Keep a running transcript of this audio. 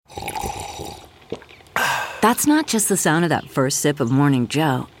That's not just the sound of that first sip of Morning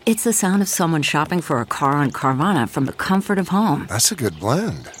Joe. It's the sound of someone shopping for a car on Carvana from the comfort of home. That's a good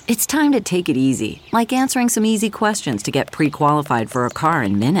blend. It's time to take it easy, like answering some easy questions to get pre-qualified for a car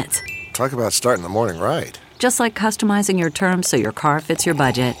in minutes. Talk about starting the morning right. Just like customizing your terms so your car fits your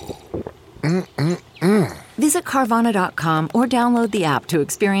budget. Visit Carvana.com or download the app to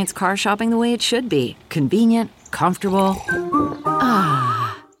experience car shopping the way it should be. Convenient, comfortable.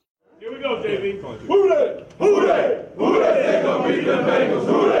 Ah. Here we go, JV. Who they? Who they? Who they say gonna beat the Bengals?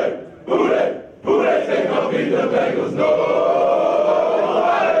 Who they? Who they? Who they say gonna beat the Bengals? Nobody!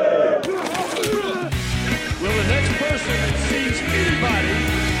 Will the next person that sees anybody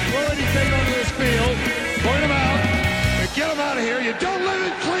throw anything onto this field, point them out, and get them out of here? You don't live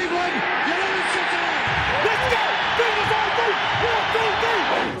in Cleveland. You live in Cincinnati. Let's go! Bengals on three! 1, 2,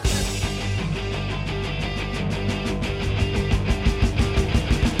 3!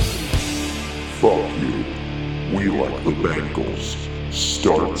 Fuck you. We Like the Bengals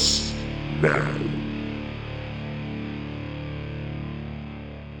starts now.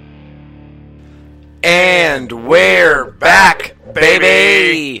 And we're back,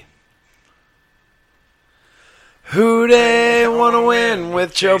 baby! Who they want to win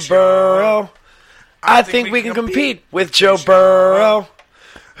with Joe Burrow? I think we can compete with Joe Burrow.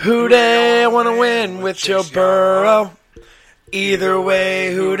 Who they want to win with Joe Burrow? Either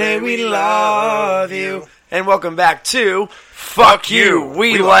way, who they, we love you. And welcome back to Fuck You,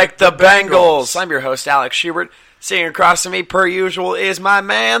 We Like the Bengals. I'm your host, Alex Schubert. Sitting across from me, per usual, is my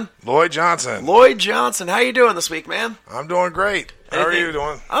man, Lloyd Johnson. Lloyd Johnson. How you doing this week, man? I'm doing great. How are you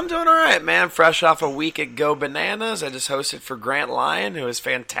doing? I'm doing all right, man. Fresh off a week at Go Bananas. I just hosted for Grant Lyon, who was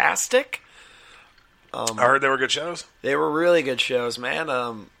fantastic. I heard they were good shows. They were really good shows, man.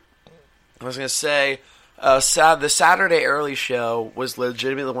 I was going to say, the Saturday early show was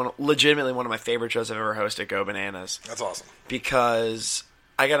legitimately one of my favorite shows I've ever hosted at Go Bananas. That's awesome. Because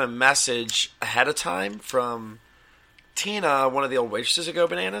I got a message ahead of time from Tina, one of the old waitresses at Go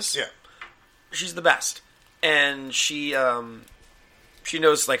Bananas. Yeah. She's the best. And she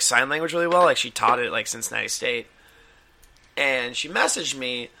knows, like, sign language really well. Like, she taught it at, like, Cincinnati State. And she messaged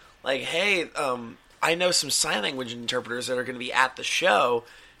me, like, hey, I know some sign language interpreters that are going to be at the show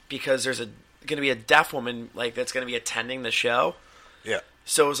because there's going to be a deaf woman, like, that's going to be attending the show. Yeah.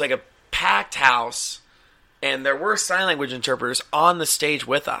 So it was like a packed house, and there were sign language interpreters on the stage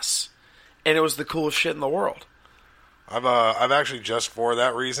with us. And it was the coolest shit in the world. I've actually just for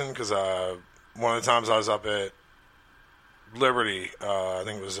that reason, because one of the times I was up at Liberty, I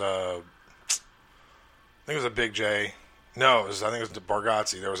think it was a Big J. No, I think it was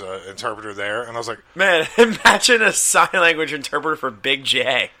Bargatze. There was an interpreter there, and I was like, man, imagine a sign language interpreter for Big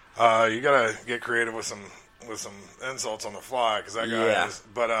J. You gotta get creative with some insults on the fly, because that guy is.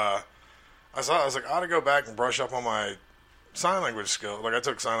 But I was like, I ought to go back and brush up on my sign language skill. Like, I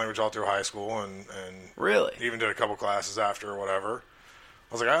took sign language all through high school, and really even did a couple classes after or whatever.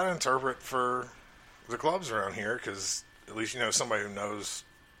 I was like, I ought to interpret for the clubs around here, because at least, somebody who knows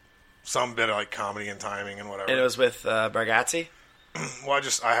some bit of, like, comedy and timing and whatever. And it was with Bargatze? Well,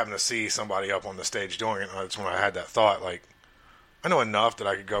 I happened to see somebody up on the stage doing it, and that's when I had that thought, like, I know enough that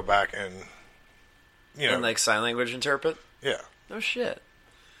I could go back and, And, like, sign language interpret? Yeah. No shit.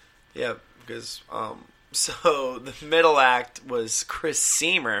 Yeah, because, so the middle act was Chris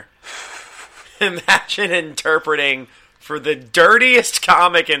Seamer. Imagine interpreting for the dirtiest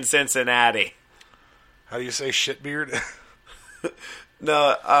comic in Cincinnati. How do you say shitbeard?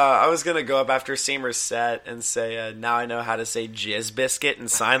 No, I was going to go up after Seamer's set and say, now I know how to say jizz biscuit in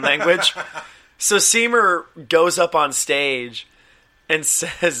sign language. So Seamer goes up on stage and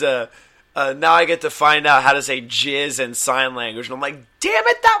says, now I get to find out how to say jizz in sign language. And I'm like, damn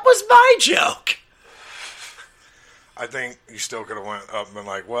it, that was my joke. I think you still could have went up and been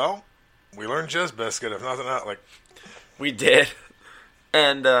like, well, we learned jizz biscuit, if nothing else. Like, we did.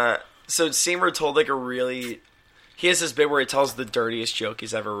 And so Seamer told like he has this bit where he tells the dirtiest joke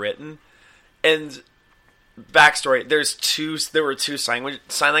he's ever written. And backstory, there were two sign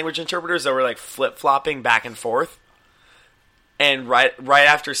language interpreters that were like flip-flopping back and forth. And right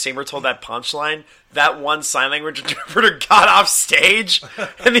after Seamer told that punchline, that one sign language interpreter got off stage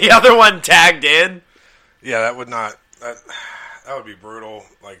and the other one tagged in. Yeah, that would be brutal.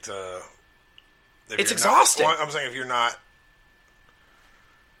 Like, it's exhausting. I'm saying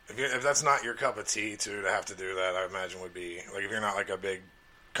if that's not your cup of tea to have to do that, I imagine would be like, if you're not like a big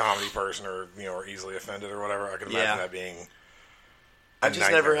comedy person or or easily offended or whatever, I could imagine that being. I've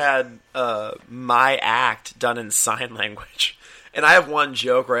just never had my act done in sign language, and I have one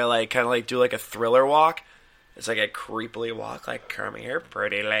joke where I kind of do like a Thriller walk. It's like a creepily walk, like, come here,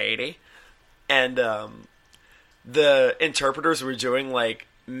 pretty lady, and the interpreters were doing like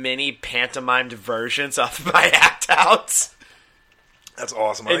mini pantomimed versions of my act outs. That's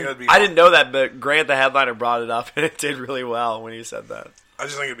awesome. I think that'd be I didn't know that, but Grant, the headliner, brought it up, and it did really well when he said that. I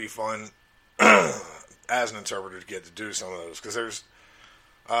just think it'd be fun as an interpreter to get to do some of those, because there's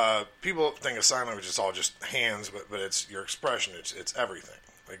people think of sign language is all just hands, but it's your expression. It's everything.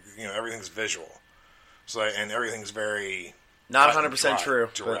 Like, you know, everything's visual. So and everything's very not 100% true,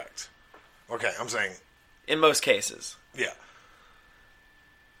 direct. Okay, I'm saying in most cases, yeah.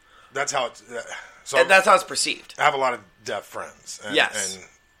 That's how it's. So and that's how it's perceived. I have a lot of deaf friends, and, yes,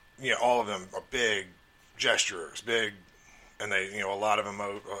 and you know, all of them are big gesturers, big, and they, you know, a lot of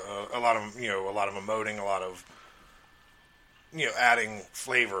emoting, a lot of, you know, adding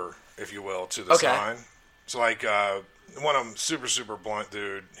flavor, if you will, to the sign. So like one of them, super blunt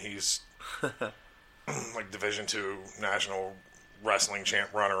dude. He's like Division II national wrestling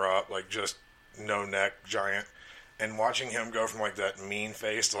champ, runner up, like just no neck giant. And watching him go from like that mean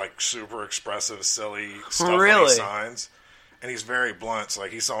face to like super expressive, silly stuff when he signs, and he's very blunt. So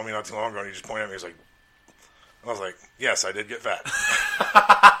like he saw me not too long ago, and he just pointed at me. He's like, I was like, yes, I did get fat.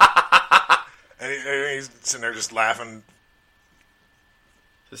 And he's sitting there just laughing,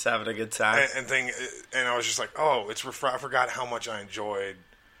 just having a good time. And I was just like, oh, I forgot how much I enjoyed,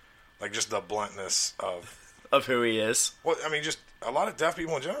 like just the bluntness of who he is. Well, I mean, just a lot of deaf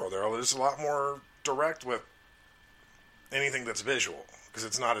people in general. They're just a lot more direct with anything that's visual, because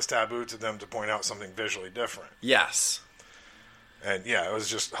it's not as taboo to them to point out something visually different. Yes. And yeah, it was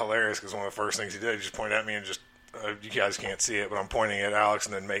just hilarious, because one of the first things he did, he just pointed at me and just, you guys can't see it, but I'm pointing at Alex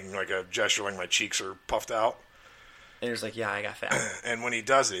and then making like a gesture like my cheeks are puffed out. And he was like, yeah, I got fat. And when he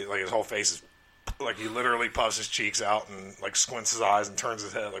does it, like his whole face is, like he literally puffs his cheeks out and like squints his eyes and turns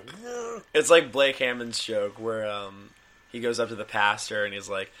his head like, it's like Blake Hammond's joke where he goes up to the pastor and he's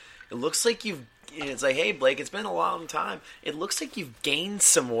like, it looks like you've, it's like, hey, Blake, it's been a long time. It looks like you've gained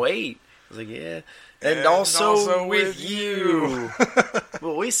some weight. I was like, yeah. And also with you.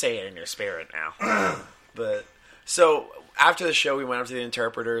 Well, we say it in your spirit now. But so after the show, we went up to the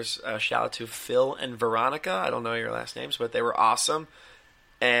interpreters. Shout out to Phil and Veronica. I don't know your last names, but they were awesome.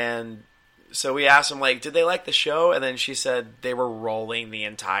 And so we asked them, like, did they like the show? And then she said they were rolling the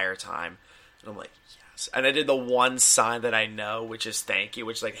entire time. And I'm like, yes. And I did the one sign that I know, which is thank you,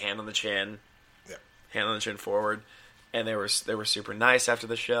 which is like hand on the chin. Hand on the chin forward, and they were super nice after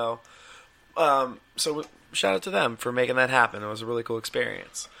the show. So shout out to them for making that happen. It was a really cool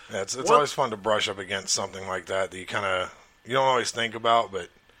experience. Yeah, it's always fun to brush up against something like that you don't always think about, but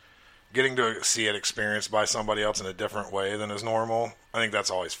getting to see it experienced by somebody else in a different way than is normal, I think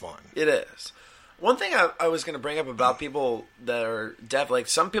that's always fun. It is. One thing I was going to bring up about people that are deaf, like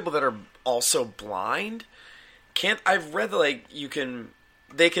some people that are also blind, I've read that like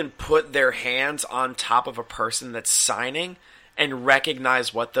they can put their hands on top of a person that's signing and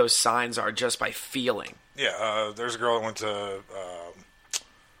recognize what those signs are just by feeling. Yeah, there's a girl that went to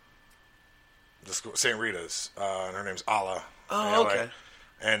the school, St. Rita's, and her name's Ala. Oh, okay.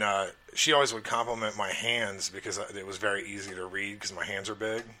 And she always would compliment my hands because it was very easy to read because my hands are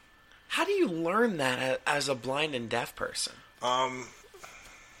big. How do you learn that as a blind and deaf person?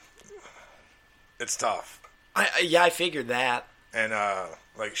 It's tough. I figured that. And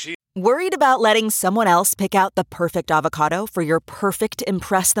like she. Worried about letting someone else pick out the perfect avocado for your perfect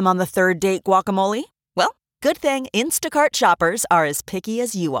impress them on the third date guacamole? Well, good thing Instacart shoppers are as picky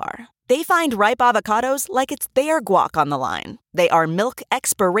as you are. They find ripe avocados like it's their guac on the line. They are milk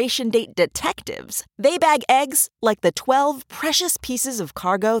expiration date detectives. They bag eggs like the 12 precious pieces of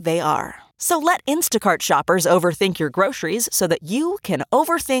cargo they are. So let Instacart shoppers overthink your groceries so that you can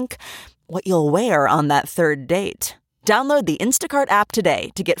overthink what you'll wear on that third date. Download the Instacart app today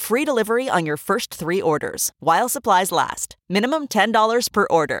to get free delivery on your first 3 orders, while supplies last. Minimum $10 per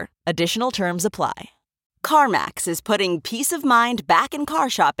order. Additional terms apply. CarMax is putting peace of mind back in car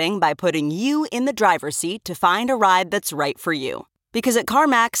shopping by putting you in the driver's seat to find a ride that's right for you. Because at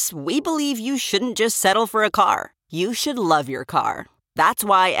CarMax, we believe you shouldn't just settle for a car. You should love your car. That's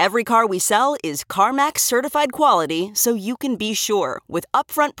why every car we sell is CarMax certified quality, so you can be sure with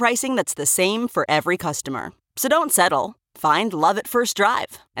upfront pricing that's the same for every customer. So don't settle. Find love at first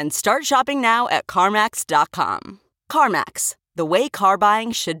drive and start shopping now at CarMax.com. CarMax, the way car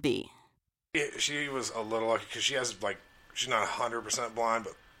buying should be. She was a little lucky because she has she's not 100% blind,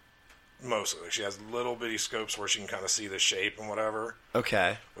 but mostly. She has little bitty scopes where she can kind of see the shape and whatever.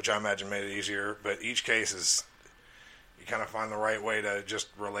 Okay. Which I imagine made it easier. But each case is, you kind of find the right way to just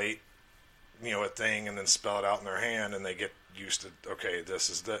relate, a thing and then spell it out in their hand, and they get used to, okay, this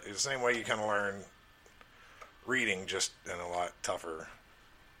is the same way you kind of learn reading, just in a lot tougher.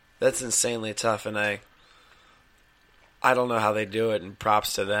 That's insanely tough, and I don't know how they do it, and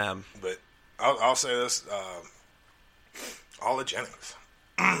props to them. But I'll say this: Ola Jennings.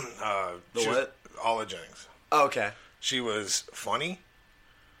 What? Ola Jennings. Oh, okay. She was funny.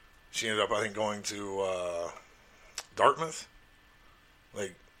 She ended up, I think, going to Dartmouth.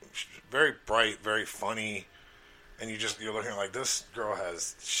 Like, very bright, very funny, and you're looking like, this girl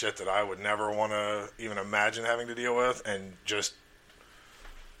has shit that I would never want to even imagine having to deal with, and just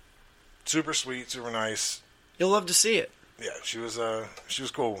super sweet, super nice. You'll love to see it. Yeah, she was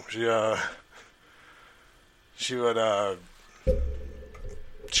cool. She commented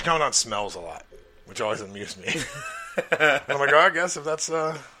on smells a lot, which always amused me. And I'm like, oh, I guess if that's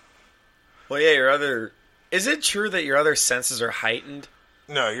Well, yeah, is it true that your other senses are heightened?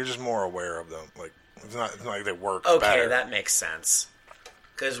 No, you're just more aware of them. Like, it's not like they work Okay, better. that makes sense.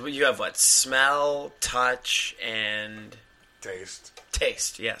 Because you have what? Smell, touch, and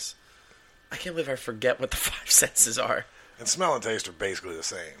Taste. Yes. I can't believe I forget what the 5 senses are. And smell and taste are basically the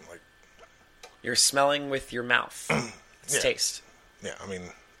same. Like, you're smelling with your mouth. It's taste. Yeah, I mean,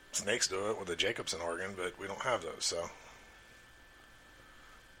 snakes do it with the Jacobson organ, but we don't have those, so.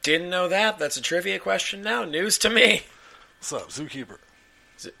 Didn't know that. That's a trivia question now. News to me. What's up, Zookeeper?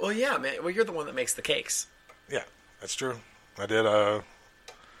 Well, yeah, man. Well, you're the one that makes the cakes. Yeah, that's true. I did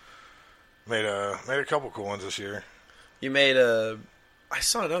made a couple cool ones this year. You made I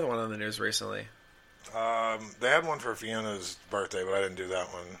saw another one on the news recently. They had one for Fiona's birthday, but I didn't do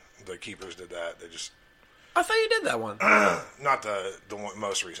that one. The keepers did that. They just. I thought you did that one. Not the one,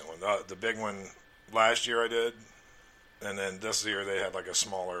 most recent one. The big one last year I did, and then this year they had like a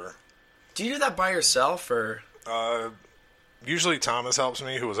smaller. Do you do that by yourself or? Usually Thomas helps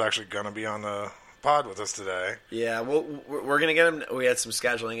me, who was actually going to be on the pod with us today. Yeah, well, we're going to get him. We had some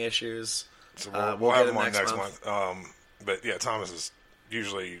scheduling issues. So we'll have him on next month. But yeah, Thomas is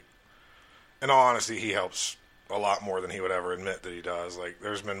usually, in all honesty, he helps a lot more than he would ever admit that he does. Like,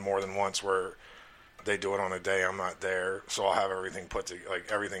 there's been more than once where they do it on a day I'm not there, so I'll have everything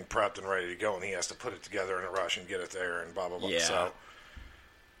everything prepped and ready to go, and he has to put it together in a rush and get it there and blah blah blah. Yeah. So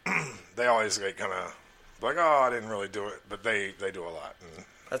they always kind of like, oh, I didn't really do it, but they do a lot. And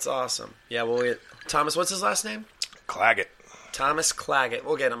that's awesome. Yeah, well, Thomas, what's his last name? Claggett. Thomas Claggett.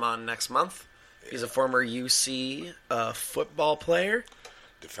 We'll get him on next month. He's a former UC football player.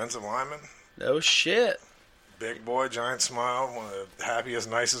 Defensive lineman. No shit. Big boy, giant smile, one of the happiest,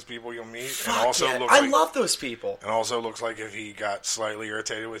 nicest people you'll meet. Fuck and also yeah. looks I love those people. And also looks like if he got slightly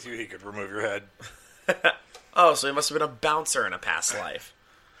irritated with you, he could remove your head. Oh, so he must have been a bouncer in a past life.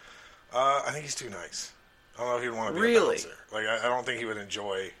 I think he's too nice. I don't know if he'd want to be a bouncer. Like, I don't think he would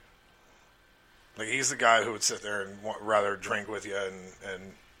enjoy. Like, he's the guy who would sit there and rather drink with you,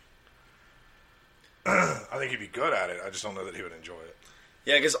 and I think he'd be good at it. I just don't know that he would enjoy it.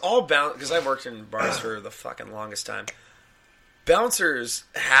 Yeah, because I worked in bars for the fucking longest time. Bouncers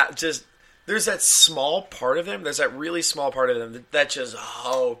there's that small part of them. There's that really small part of them that just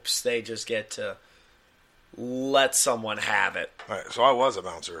hopes they just get to let someone have it. All right, so I was a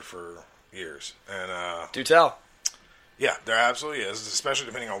bouncer for years, and do tell. Yeah, there absolutely is, especially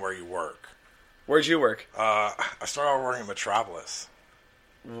depending on where you work. Where'd you work? I started out working in Metropolis.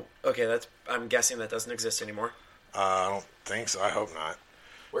 Okay, I'm guessing that doesn't exist anymore. I don't think so. I hope not.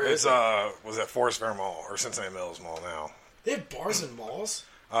 Where is it? Was at Forest Fair Mall or Cincinnati Mills Mall now. They have bars and malls?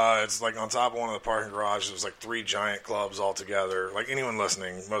 It's like on top of one of the parking garages. It was like 3 giant clubs all together. Like, anyone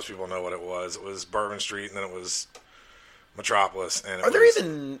listening, most people know what it was. It was Bourbon Street, and then it was Metropolis. And Are there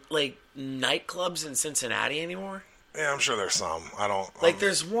even like nightclubs in Cincinnati anymore? Yeah, I'm sure there's some. I don't like.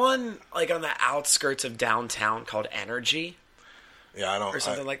 There's one like on the outskirts of downtown called Energy. Yeah, I don't. Or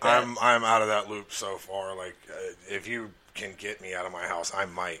something like that. I'm out of that loop so far. Like, if you can get me out of my house, I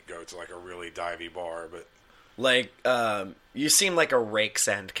might go to like a really divey bar, but. Like, you seem like a Rake's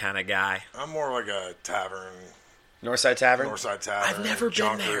End kind of guy. I'm more like a tavern. Northside Tavern? Northside Tavern. I've never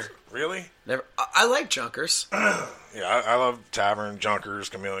Junkers. been there. Really? Never. I like Junkers. Yeah, I love Tavern, Junkers,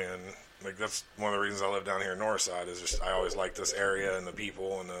 Chameleon. Like, that's one of the reasons I live down here in Northside is just I always like this area and the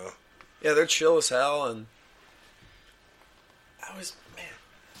people and the... Yeah, they're chill as hell, and...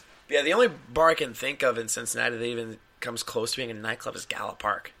 Yeah, the only bar I can think of in Cincinnati that even comes close to being a nightclub is Gallup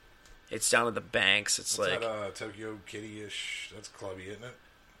Park. It's down at the banks. It's like that Tokyo Kitty-ish. That's clubby, isn't it?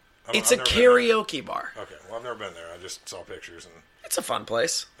 It's a karaoke bar. Okay, well, I've never been there. I just saw pictures and. It's a fun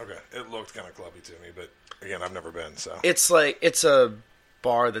place. Okay, it looked kind of clubby to me, but again, I've never been. So it's a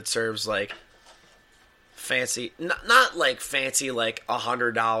bar that serves like fancy, not like fancy like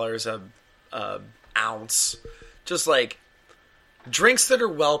 $100 a ounce, just like drinks that are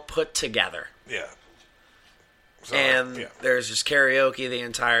well put together. Yeah. So, and there's just karaoke the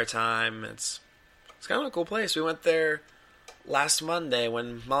entire time. It's It's kind of a cool place. We went there last Monday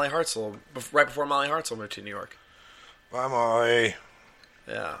when Molly Hartzell, right before Molly Hartzell moved to New York. Bye, Molly.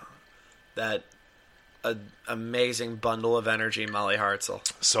 Yeah. That amazing bundle of energy, Molly Hartzell.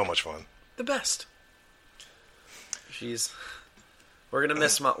 So much fun. The best. We're gonna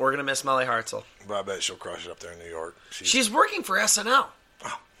miss Molly Hartzell. But I bet she'll crush it up there in New York. She's working for SNL.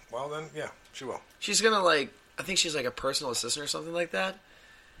 Oh, well then, yeah, she will. She's gonna I think she's like a personal assistant or something like that.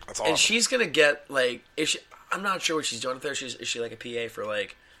 That's awesome. And she's gonna get I'm not sure what she's doing up there. Is she like a PA for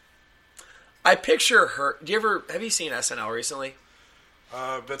like? I picture her. Have you seen SNL recently?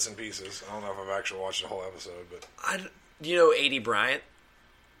 Bits and pieces. I don't know if I've actually watched the whole episode, but you know A.D. Bryant?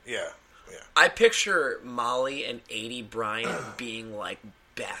 Yeah. I picture Molly and A.D. Bryant being like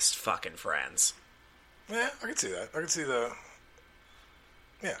best fucking friends. Yeah, I can see that. I can see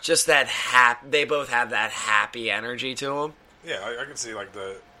yeah. Just that they both have that happy energy to them. Yeah, I can see like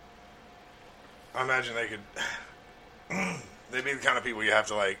I imagine they could. They'd be the kind of people you have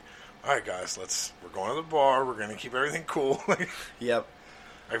to like. All right, guys, we're going to the bar. We're going to keep everything cool. Yep.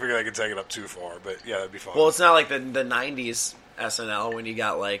 I figure they could take it up too far, but yeah, that'd be fun. Well, it's not like the 90s SNL when you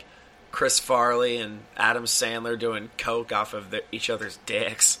got like Chris Farley and Adam Sandler doing coke off of each other's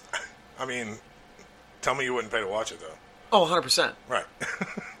dicks. I mean, tell me you wouldn't pay to watch it, though. Oh, 100%. Right.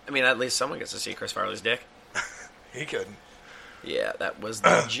 I mean, at least someone gets to see Chris Farley's dick. He couldn't. Yeah, that was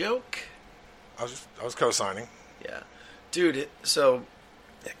the joke. I was co-signing. Yeah. Dude, so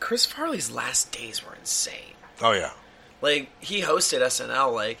Chris Farley's last days were insane. Oh, yeah. Like, he hosted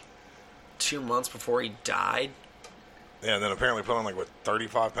SNL, like, 2 months before he died. Yeah, and then apparently put on,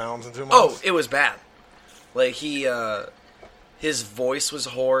 35 pounds in 2 months? Oh, it was bad. Like, his voice was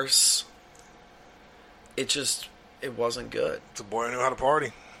hoarse. It wasn't good. It's a boy who knew how to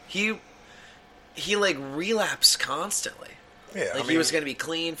party. He relapsed constantly. Yeah, he was going to be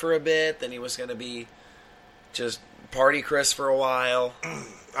clean for a bit, then he was going to be just party Chris for a while.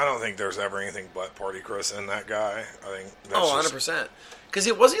 I don't think there's ever anything but party Chris in that guy. I think that's 100%.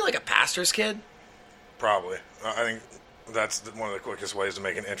 Because wasn't he like a pastor's kid? Probably. I think that's one of the quickest ways to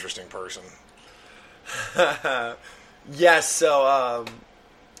make an interesting person. Yes, so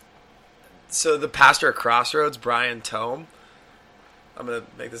the pastor at Crossroads, Brian Tome, I'm going to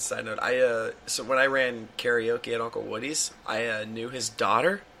make this a side note. So when I ran karaoke at Uncle Woody's, I knew his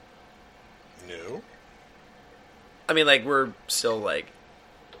daughter. Knew? I mean, we're still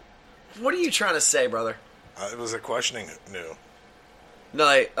what are you trying to say, brother? It was a questioning new.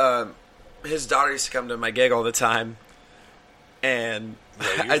 No, his daughter used to come to my gig all the time, and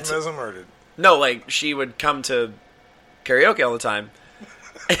euphemism or did? No, she would come to karaoke all the time,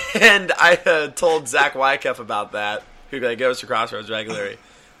 and I told Zach Wyckoff about that, who goes to Crossroads regularly.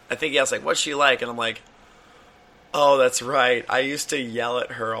 I think he asked what's she like, and I'm like, oh, that's right. I used to yell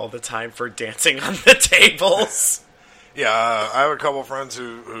at her all the time for dancing on the tables. Yeah, I have a couple friends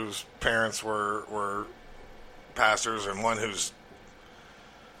whose parents were pastors, and one whose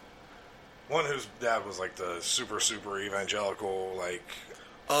dad was the super evangelical,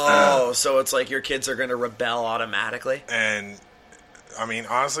 Oh, so it's your kids are going to rebel automatically? And, I mean,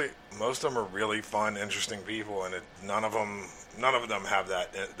 honestly, most of them are really fun, interesting people, and none of them have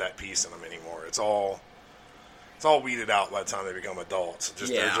that piece in them anymore. It's all weeded out by the time they become adults.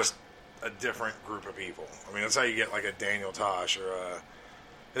 They're just a different group of people. I mean, that's how you get a Daniel Tosh or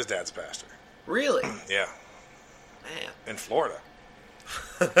his dad's pastor. Really? Yeah. Man. In Florida.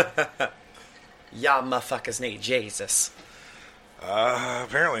 Y'all motherfuckers need Jesus.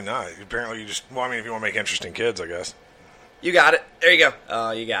 Apparently not. Apparently you just... Well, I mean, if you want to make interesting kids, I guess. You got it. There you go.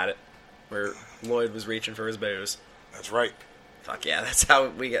 Oh, you got it. Where Lloyd was reaching for his booze. That's right. Fuck yeah. That's how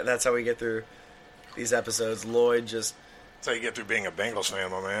we get through these episodes. Lloyd just... That's how you get through being a Bengals fan,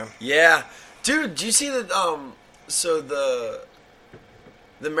 my man. Yeah. Dude, do you see that, so the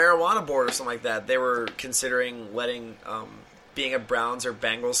marijuana board or something like that, they were considering letting, being a Browns or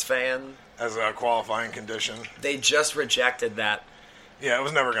Bengals fan... As a qualifying condition. They just rejected that. Yeah, it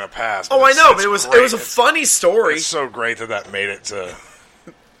was never going to pass. Oh, I know, but it was a funny story. It's so great that made it to...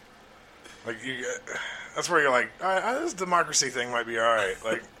 that's where you're all right, this democracy thing might be all right.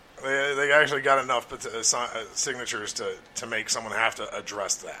 They actually got enough signatures to make someone have to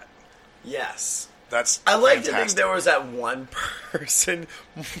address that. Yes. I like to think there was that one person,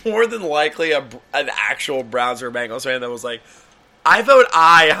 more than likely an actual Browns or Bengals fan, that was like, I vote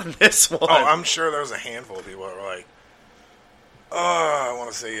aye on this one. Oh, I'm sure there was a handful of people that were like, oh, I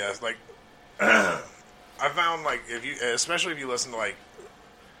want to say yes. I found, especially if you listen to, I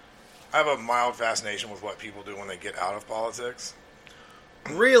have a mild fascination with what people do when they get out of politics.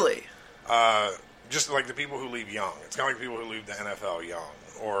 Really? Just the people who leave young. It's kind of like people who leave the NFL young.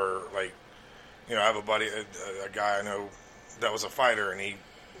 Or, You know, I have a buddy, a guy I know that was a fighter, and he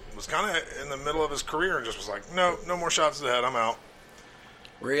was kind of in the middle of his career and just was like, no more shots to the head, I'm out.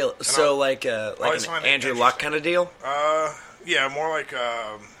 Real? So like an Andrew Luck kind of deal? Yeah, more like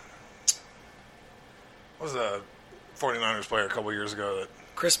what was the 49ers player a couple years ago that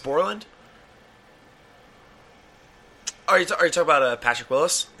Chris Borland? Are you talking about Patrick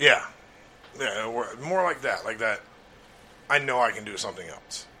Willis? Yeah, more like that. Like that, I know I can do something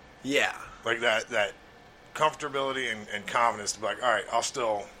else. Yeah. Like that comfortability and confidence to be like, all right, I'll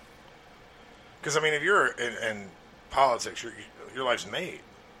still... Because, I mean, if you're in politics, your life's made.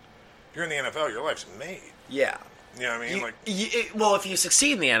 If you're in the NFL, your life's made. Yeah. You know what I mean? Well, if you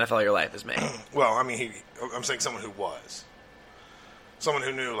succeed in the NFL, your life is made. Well, I mean, I'm saying someone who was. Someone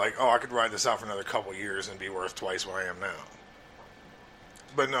who knew, like, I could ride this out for another couple years and be worth twice what I am now.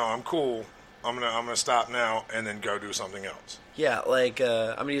 But no, I'm cool. I'm gonna stop now and then go do something else. Yeah, like,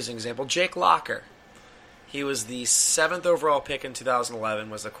 I'm going to use an example. Jake Locker. He was the 7th overall pick in 2011,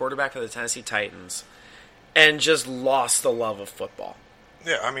 was the quarterback for the Tennessee Titans, and just lost the love of football.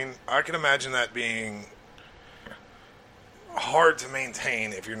 Yeah, I mean, I can imagine that being hard to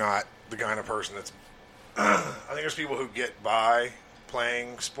maintain if you're not the kind of person that's... I think there's people who get by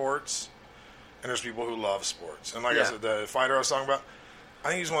playing sports, and there's people who love sports. And like I said, the fighter I was talking about, I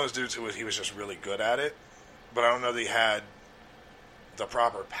think he's one of those dudes who he was just really good at it, but I don't know that he had the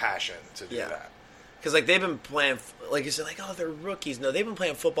proper passion to do that. Because, like, they've been playing, like you said, like, they're rookies. No, they've been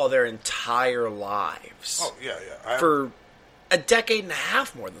playing football their entire lives. Oh, yeah. For a decade and a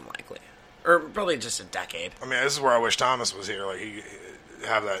half, more than likely. Or probably just a decade. I mean, this is where I wish Thomas was here. Like, he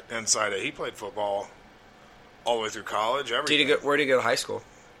have that insight that he played football all the way through college, everything. Where did he go to high school?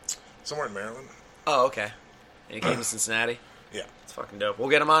 Somewhere in Maryland. Oh, okay. And he came to Cincinnati? Yeah. It's fucking dope. We'll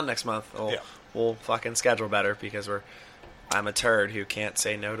get him on next month. Yeah. We'll fucking schedule better because I'm a turd who can't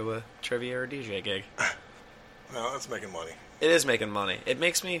say no to a trivia or DJ gig. No, that's making money. It is making money. It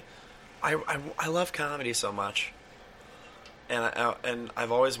makes me... I love comedy so much. And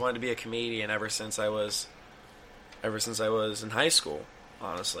I've always wanted to be a comedian ever since I was in high school,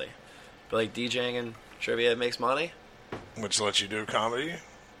 honestly. But like DJing and trivia, it makes money. Which lets you do comedy?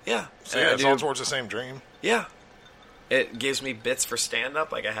 Yeah. So yeah, it's all towards the same dream. Yeah. It gives me bits for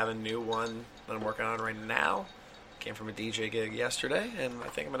stand-up. Like I have a new one that I'm working on right now. Came from a DJ gig yesterday, and I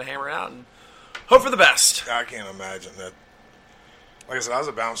think I'm going to hammer out and hope for the best. I can't imagine that. Like I said, I was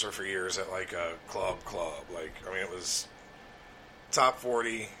a bouncer for years at like a club. Like, I mean, it was top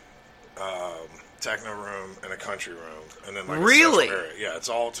 40, techno room, and a country room. And then like really? Yeah, it's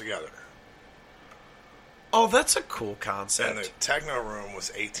all together. Oh, that's a cool concept. And the techno room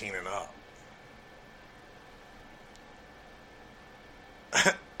was 18 and up.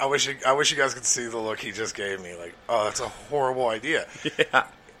 I wish you guys could see the look he just gave me. Like, oh, that's a horrible idea. Yeah.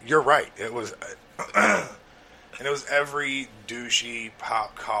 You're right. It was, and it was every douchey,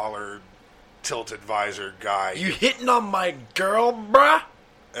 pop-collared, tilted visor guy. You hitting on my girl, bruh?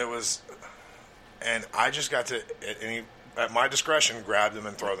 It was, and I just got to, at my discretion, grab them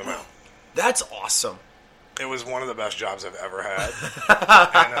and throw them out. That's awesome. It was one of the best jobs I've ever had.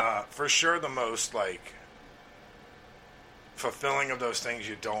 And for sure the most, like, fulfilling of those things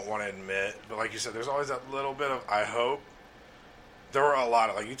you don't want to admit. But like you said, there's always that little bit of, I hope. There were a lot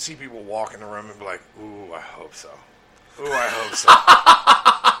of, like, you'd see people walk in the room and be like, ooh, I hope so. Ooh, I hope so.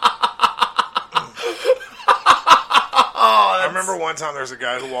 I remember one time there was a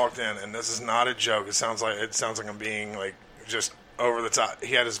guy who walked in, and this is not a joke. It sounds like I'm being, like, just over the top.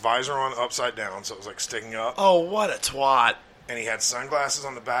 He had his visor on upside down, so it was, like, sticking up. Oh, what a twat. And he had sunglasses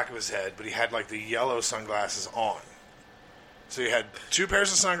on the back of his head, but he had, like, the yellow sunglasses on. So he had 2 pairs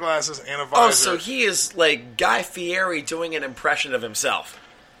of sunglasses and a visor. Oh, so he is like Guy Fieri doing an impression of himself.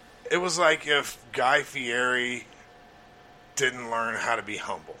 It was like if Guy Fieri didn't learn how to be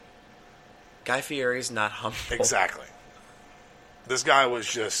humble. Guy Fieri's not humble. Exactly. This guy was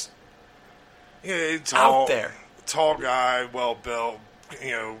just tall, out there. Tall guy, well built,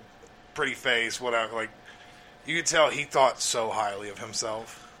 pretty face, whatever. Like, you could tell he thought so highly of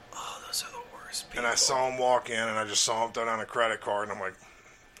himself. Oh, those are the worst people. And I saw him walk in, and I just saw him throw down a credit card, and I'm like,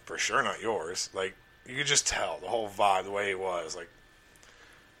 for sure not yours. Like, you could just tell the whole vibe, the way he was. Like,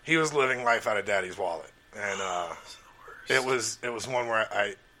 he was living life out of Daddy's wallet, and it was one where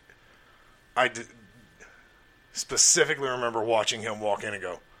I did specifically remember watching him walk in and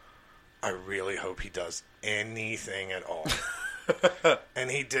go, I really hope he does anything at all.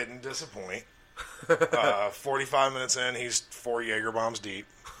 And he didn't disappoint. 45 minutes in, he's 4 Jaeger bombs deep.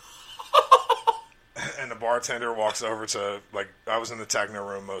 And the bartender walks over to, like, I was in the techno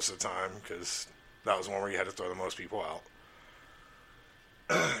room most of the time because that was one where you had to throw the most people out.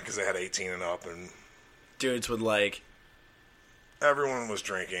 because they had 18 and up, and dudes would like. Everyone was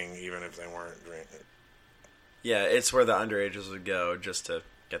drinking, even if they weren't drinking. Yeah, it's where the underages would go just to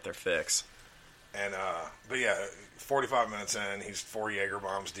get their fix. And but yeah, 45 minutes in, he's 4 Jaeger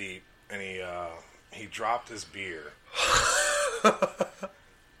bombs deep, and he dropped his beer.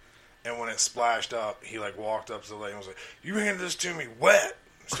 And when it splashed up, he like walked up to the lady and was like, "You handed this to me wet."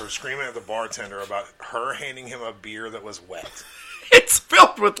 Started screaming at the bartender about her handing him a beer that was wet. It's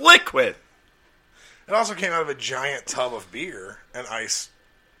filled with liquid. It also came out of a giant tub of beer and ice.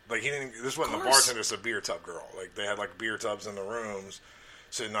 Like this wasn't the bartender, it's a beer tub girl. Like they had like beer tubs in the rooms,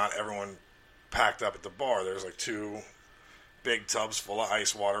 so not everyone packed up at the bar. There's like 2 big tubs full of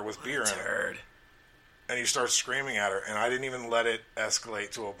ice water with beer in it. And he starts screaming at her, and I didn't even let it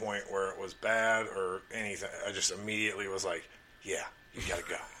escalate to a point where it was bad or anything. I just immediately was like, "Yeah, you gotta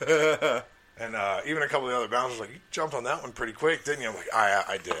go." And even a couple of the other bouncers were like, "You jumped on that one pretty quick, didn't you?" I'm like,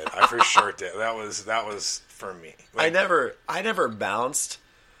 I did. I for sure did. That was for me. Like, I never bounced,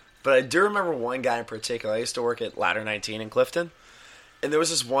 but I do remember one guy in particular. I used to work at Ladder 19 in Clifton, and there was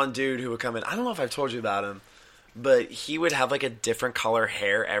this one dude who would come in. I don't know if I've told you about him, but he would have like a different color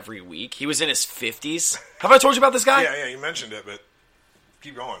hair every week. He was in his 50s. Have I told you about this guy? Yeah, you mentioned it, but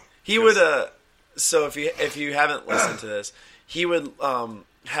keep going. He would so if you haven't listened to this, he would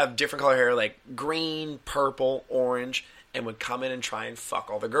have different color hair like green, purple, orange, and would come in and try and fuck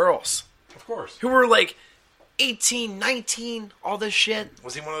all the girls. Of course. Who were like 18, 19, all this shit.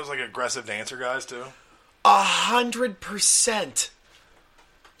 Was he one of those like aggressive dancer guys too? 100%.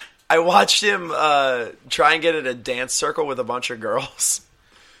 I watched him try and get in a dance circle with a bunch of girls.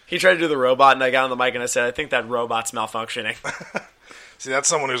 He tried to do the robot, and I got on the mic and I said, "I think that robot's malfunctioning." See, that's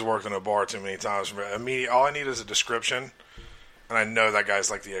someone who's worked in a bar too many times. All I need is a description, and I know that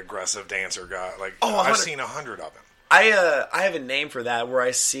guy's like the aggressive dancer guy. Like, I've seen 100 of him. I have a name for that, where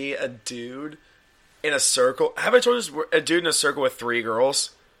I see a dude in a circle. Have I told you this? A dude in a circle with 3 girls,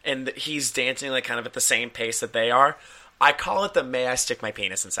 and he's dancing like kind of at the same pace that they are. I call it the "May I stick my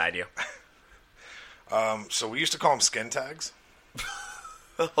penis inside you." So we used to call them skin tags.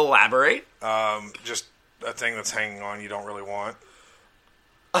 Elaborate. Just a thing that's hanging on you don't really want.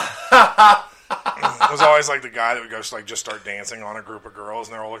 It was always like the guy that would go like just start dancing on a group of girls,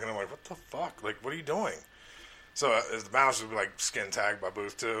 and they're all looking at him like, "What the fuck? Like, what are you doing?" So as the bouncers would be like skin tagged by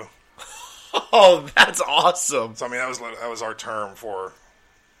Booth too. Oh, that's awesome. So I mean, that was our term for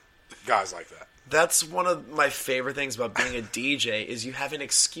guys like that. That's one of my favorite things about being a DJ is you have an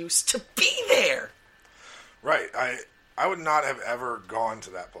excuse to be there. Right. I would not have ever gone to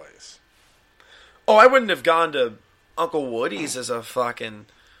that place. Oh, I wouldn't have gone to Uncle Woody's as a fucking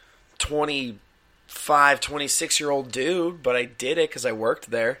 25, 26-year-old dude, but I did it because I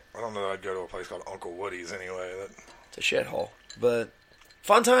worked there. I don't know that I'd go to a place called Uncle Woody's anyway. It's a shithole, but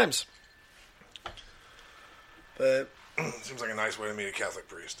fun times. But seems like a nice way to meet a Catholic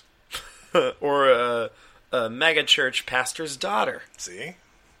priest. Or a mega church pastor's daughter. See?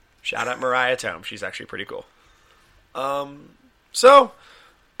 Shout out Mariah Tome. She's actually pretty cool. So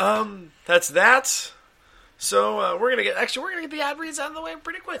that's that. So we're gonna get the ad reads out of the way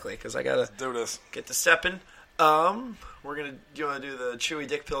pretty quickly because I gotta do this. Get to stepping. Do you want to do the chewy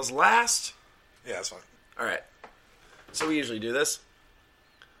dick pills last? Yeah, that's fine. All right. So we usually do this.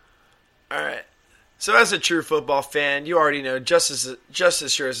 All right. So as a true football fan, you already know just as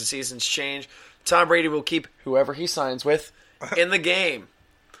sure as the seasons change, Tom Brady will keep whoever he signs with in the game.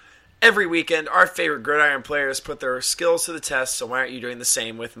 Every weekend, our favorite gridiron players put their skills to the test, so why aren't you doing the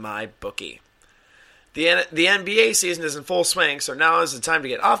same with MyBookie? The NBA season is in full swing, so now is the time to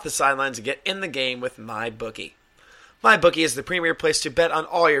get off the sidelines and get in the game with MyBookie. MyBookie is the premier place to bet on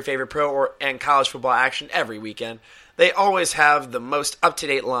all your favorite pro and college football action every weekend. They always have the most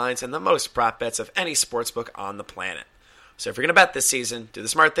up-to-date lines and the most prop bets of any sportsbook on the planet. So if you're going to bet this season, do the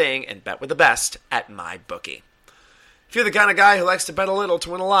smart thing and bet with the best at MyBookie. If you're the kind of guy who likes to bet a little to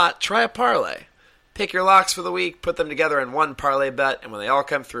win a lot, try a parlay. Pick your locks for the week, put them together in one parlay bet, and when they all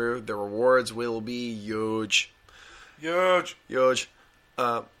come through, the rewards will be huge. Huge.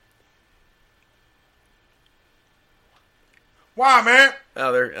 Why, man? Oh,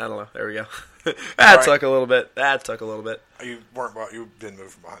 I don't know. There we go. That took a little bit. You didn't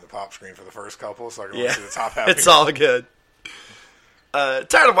move from behind the pop screen for the first couple, so I can see the top half. It's all good.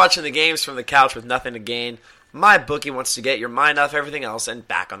 Tired of watching the games from the couch with nothing to gain? MyBookie wants to get your mind off everything else and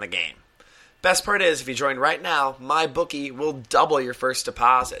back on the game. Best part is, if you join right now, MyBookie will double your first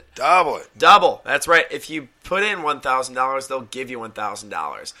deposit. Double it. Double. That's right. If you put in $1,000, they'll give you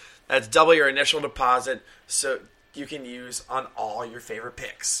 $1,000. That's double your initial deposit, so you can use on all your favorite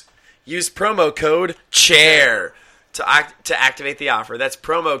picks. Use promo code CHAIR. to activate the offer. That's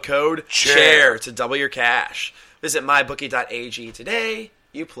promo code Chair. CHAIR to double your cash. Visit mybookie.ag today.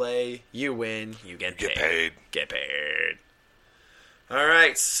 You play, you win, you get paid. Get paid. All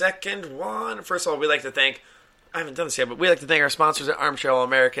right, second one. First of all, we'd like to thank, I haven't done this yet, but we'd like to thank our sponsors at Armchair All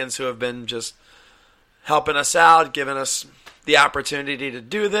Americans who have been just helping us out, giving us the opportunity to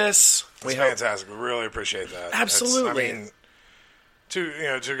do this. It's fantastic. We really appreciate that. Absolutely.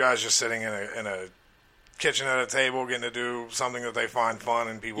 Two guys just sitting in a kitchen at a table getting to do something that they find fun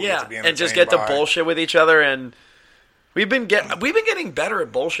and people get to be entertained and just get to by. bullshit with each other. And we've been getting better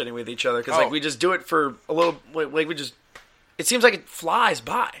at bullshitting with each other because we just do it for a little. It seems like it flies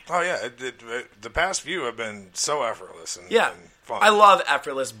by. Oh yeah, the past few have been so effortless and fun. I love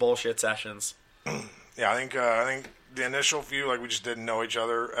effortless bullshit sessions. Yeah, I think the initial few, like, we just didn't know each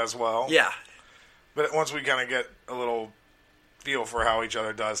other as well. Yeah, but once we kind of get a little feel for how each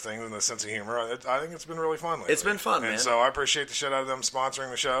other does things and the sense of humor, I think it's been really fun lately. It's been fun, man. And so I appreciate the shit out of them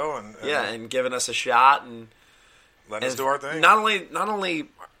sponsoring the show and giving us a shot and letting us do our thing. Not only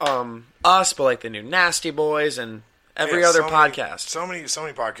us, but like the new Nasty Boys and every other podcast. So many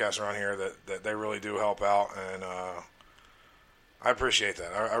podcasts around here that they really do help out, and I appreciate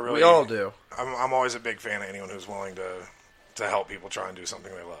that. I really, we all do. I'm always a big fan of anyone who's willing to help people try and do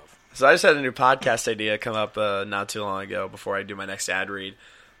something they love. So I just had a new podcast idea come up not too long ago before I do my next ad read.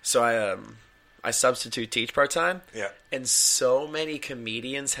 So I substitute teach part-time. Yeah. And so many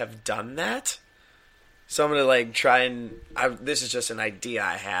comedians have done that. So I'm going to like try and this is just an idea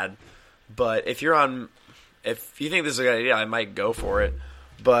I had, but if you think this is a good idea, I might go for it.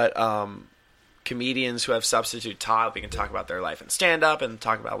 But comedians who have substitute taught, we can talk about their life in stand-up and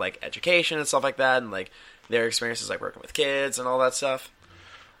talk about like education and stuff like that, and like their experiences like working with kids and all that stuff.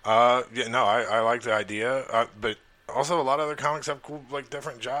 I like the idea, but also a lot of other comics have cool, like,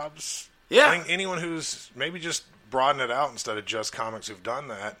 different jobs. Yeah. I think anyone who's maybe just broaden it out instead of just comics who've done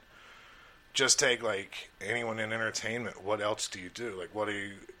that, just take, like, anyone in entertainment. What else do you do? Like, what do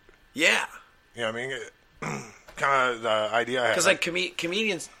you... Yeah. You know what I mean? Kind of the idea I had. Because, like,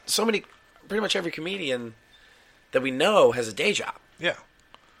 comedians, pretty much every comedian that we know has a day job. Yeah.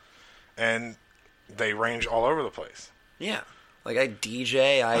 And they range all over the place. Yeah. Like, I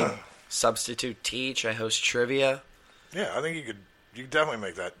DJ, I substitute teach, I host trivia. Yeah, I think you could definitely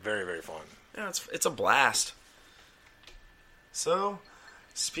make that very, very fun. Yeah, it's a blast. So,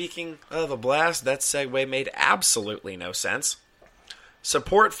 speaking of a blast, that segue made absolutely no sense.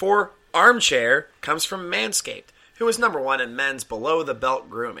 Support for Armchair comes from Manscaped, who is #1 in men's below-the-belt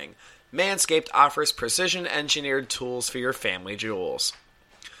grooming. Manscaped offers precision-engineered tools for your family jewels.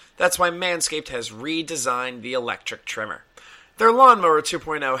 That's why Manscaped has redesigned the electric trimmer. Their Lawnmower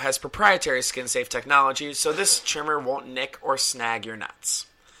 2.0 has proprietary skin-safe technology, so this trimmer won't nick or snag your nuts.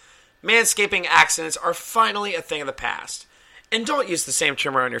 Manscaping accidents are finally a thing of the past. And don't use the same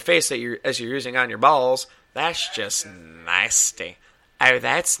trimmer on your face as you're using on your balls. That's just nasty. Oh,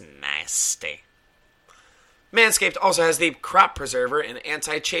 that's nasty. Manscaped also has the Crop Preserver, an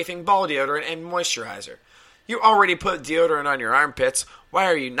anti-chafing ball deodorant and moisturizer. You already put deodorant on your armpits. Why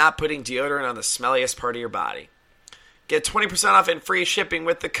are you not putting deodorant on the smelliest part of your body? Get 20% off and free shipping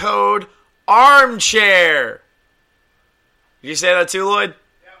with the code ARMCHAIR. Did you say that too, Lloyd?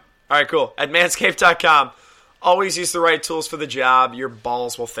 Yeah. All right, cool. At manscaped.com. Always use the right tools for the job. Your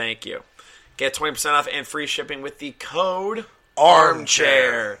balls will thank you. Get 20% off and free shipping with the code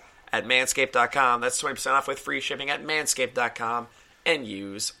ARMCHAIR at manscaped.com. That's 20% off with free shipping at manscaped.com. And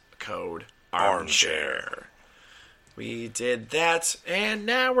use code ARMCHAIR. We did that, and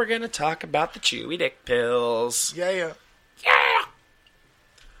now we're going to talk about the Chewy Dick Pills. Yeah.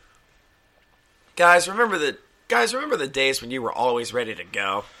 Guys, remember the days when you were always ready to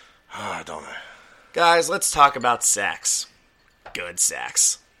go? Don't I? Guys, let's talk about sex. Good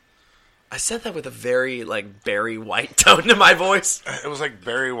sex. I said that with a very, like, Barry White tone to my voice. It was like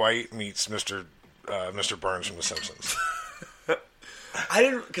Barry White meets Mr. Burns from The Simpsons. I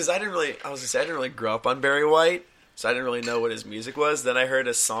didn't really grow up on Barry White, so I didn't really know what his music was. Then I heard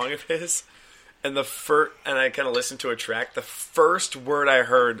a song of his, and I kind of listened to a track. The first word I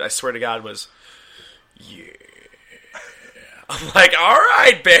heard, I swear to God, was, yeah. I'm like, all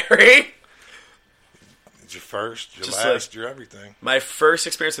right, Barry. It's your first, your Just last, your everything. My first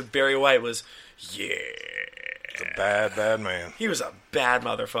experience with Barry White was, yeah. It's a bad, bad man. He was a bad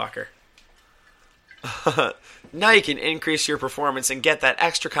motherfucker. Now you can increase your performance and get that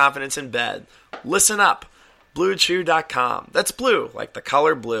extra confidence in bed. Listen up. BlueChew.com. That's blue, like the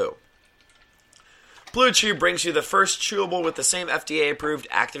color blue. Blue Chew brings you the first chewable with the same FDA-approved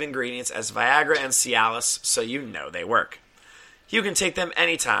active ingredients as Viagra and Cialis, so you know they work. You can take them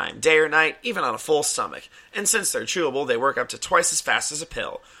anytime, day or night, even on a full stomach. And since they're chewable, they work up to twice as fast as a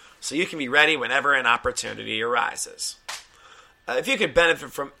pill, so you can be ready whenever an opportunity arises. If you could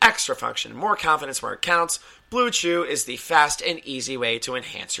benefit from extra function and more confidence where it counts, Blue Chew is the fast and easy way to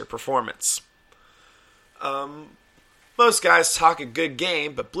enhance your performance. Most guys talk a good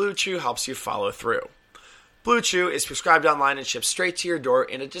game, but Blue Chew helps you follow through. Blue Chew is prescribed online and shipped straight to your door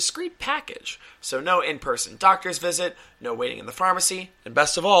in a discreet package. So no in-person doctor's visit, no waiting in the pharmacy, and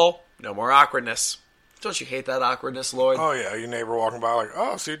best of all, no more awkwardness. Don't you hate that awkwardness, Lloyd? Oh, yeah. Your neighbor walking by like,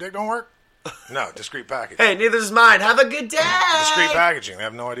 oh, so your dick don't work? No, discreet package. Hey, neither does mine. Have a good day! Discreet packaging. They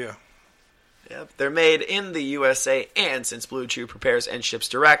have no idea. Yep, they're made in the USA, and since Blue Chew prepares and ships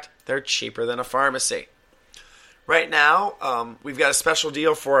direct, they're cheaper than a pharmacy. Right now, we've got a special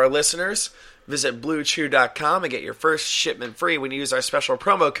deal for our listeners. Visit BlueChew.com and get your first shipment free when you use our special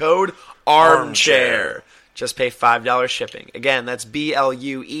promo code ARMCHAIR. Just pay $5 shipping. Again, that's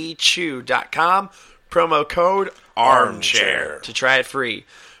BLUEChew.com, promo code ARMCHAIR to try it free.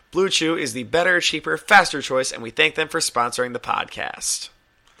 Blue Chew is the better, cheaper, faster choice, and we thank them for sponsoring the podcast.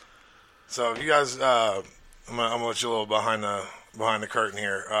 So if you guys, I'm gonna let you a little behind the curtain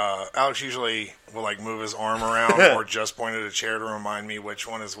here. Alex usually will like move his arm around or just point at a chair to remind me which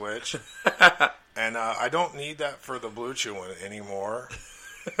one is which. And I don't need that for the Blue Chew one anymore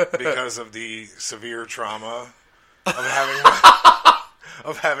because of the severe trauma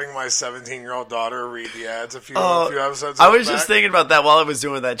of having my 17-year-old daughter read the ads a few episodes I was back. just thinking about that while I was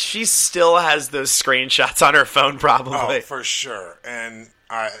doing that. She still has those screenshots on her phone, probably. Oh, for sure. And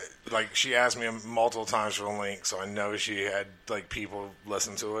she asked me multiple times for the link, so I know she had people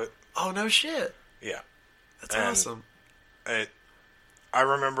listen to it. Oh, no shit. Yeah, that's awesome. I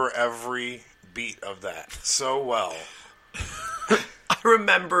remember every beat of that so well. I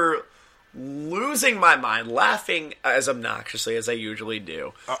remember losing my mind, laughing as obnoxiously as I usually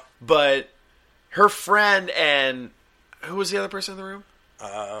do. But her friend and who was the other person in the room?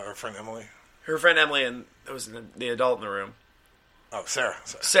 Her friend Emily. Her friend Emily and it was the adult in the room. Oh, Sarah.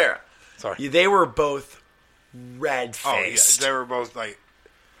 Sarah. Sorry. They were both red-faced. Oh, yeah. They were both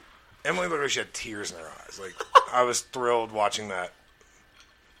Emily looked like she had tears in her eyes. I was thrilled watching that.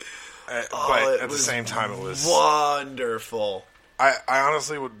 But at the same time, it was wonderful. I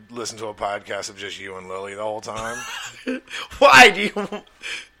honestly would listen to a podcast of just you and Lily the whole time. Why do you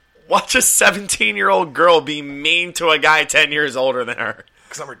watch a 17-year-old girl be mean to a guy 10 years older than her?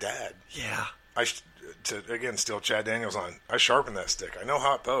 Because I'm her dad. Yeah. To steal Chad Daniels on, I sharpen that stick. I know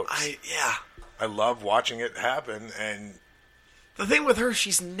how it pokes. I love watching it happen, and the thing with her,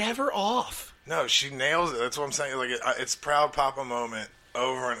 she's never off. No, she nails it. That's what I'm saying. It's proud papa moment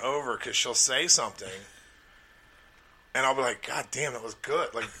over and over because she'll say something, and I'll be like, God damn, that was good.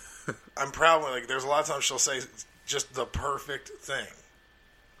 I'm proud when there's a lot of times she'll say just the perfect thing.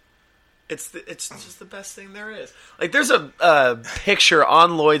 It's just the best thing there is. There's a picture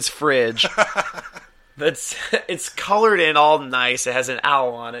on Lloyd's fridge it's colored in all nice. It has an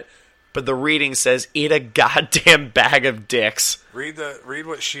owl on it, but the reading says, "Eat a goddamn bag of dicks." Read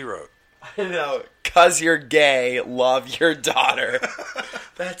what she wrote. I know, 'cause you're gay, love your daughter.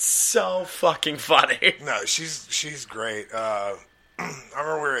 That's so fucking funny. No, she's great. I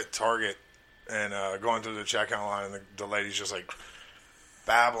remember we were at Target and going through the checkout line, and the lady's just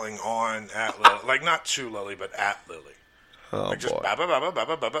babbling on at Lily, not to Lily, but at Lily. Oh, just boy. ba ba ba ba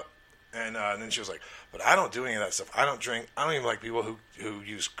ba ba ba. And then she was like, "But I don't do any of that stuff. I don't drink. I don't even like people who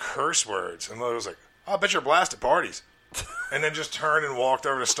use curse words." And Lily was like, "Oh, I bet you're a blast at parties." And then just turned and walked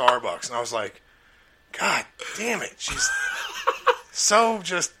over to Starbucks. And I was like, God damn it. She's so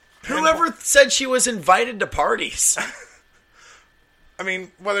just... Whoever said she was invited to parties? I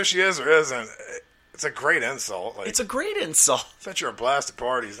mean, whether she is or isn't, it's a great insult. It's a great insult. I bet you're a blast at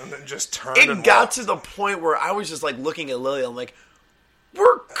parties. And then just turned and walked. It got to the point where I was just looking at Lily. I'm like,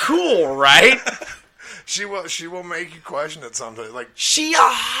 we're cool, right? She will make you question it something. She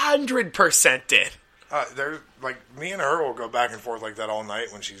 100% did. There's me and her will go back and forth like that all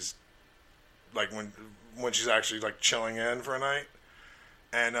night when she's when she's actually chilling in for a night.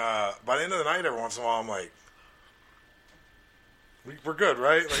 And by the end of the night, every once in a while, I'm like, we're good,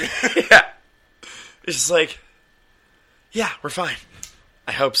 right? Yeah. It's just yeah, we're fine.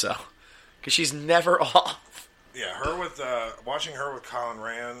 I hope so, because she's never off. Yeah, watching her with Colin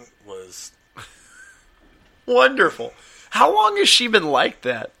Rand was wonderful. How long has she been like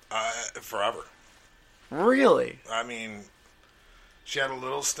that? Forever. Really? I mean, she had a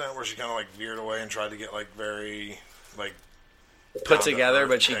little stint where she kind of veered away and tried to get very put together,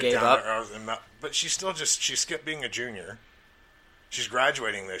 but she gave up. But she still she skipped being a junior. She's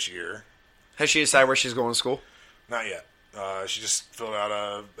graduating this year. Has she decided where she's going to school? Not yet. She just filled out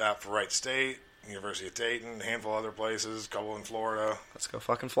a app for Wright State, University of Dayton, a handful of other places, a couple in Florida. Let's go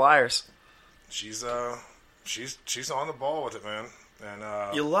fucking Flyers. She's on the ball with it, man.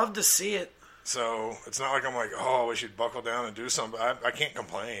 And you love to see it. So it's not like I'm like, oh, we should buckle down and do something. I can't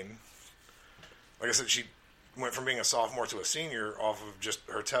complain. Like I said, she went from being a sophomore to a senior off of just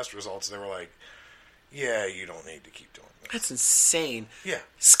her test results. They were like, yeah, you don't need to keep doing this. That's insane. Yeah.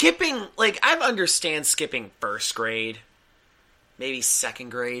 Skipping, like, I understand skipping first grade, maybe second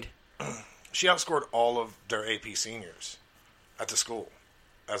grade. She outscored all of their AP seniors at the school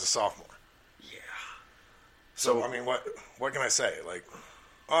as a sophomore. Yeah. So I mean, what can I say? Like,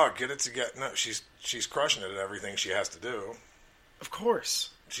 oh, get it together. No, she's crushing it at everything she has to do. Of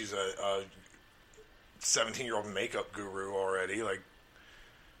course. She's a 17-year-old makeup guru already. Like,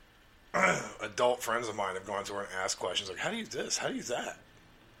 adult friends of mine have gone to her and asked questions like, how do you do this? How do you do that?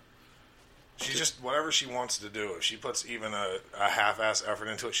 She's just, whatever she wants to do, if she puts even a half-ass effort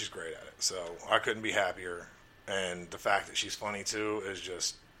into it, she's great at it. So I couldn't be happier. And the fact that she's funny, too, is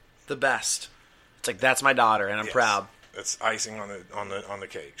just the best. It's like, that's my daughter, and I'm proud. It's icing on the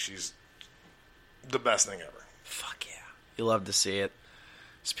cake. She's the best thing ever. Fuck yeah. You love to see it.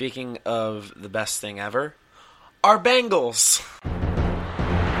 Speaking of the best thing ever, our Bengals.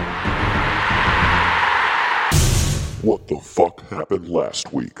 What the fuck happened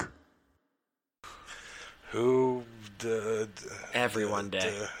last week? Everyone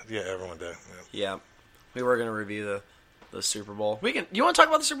did. Yeah, everyone did. Yeah. We were going to review the Super Bowl. You want to talk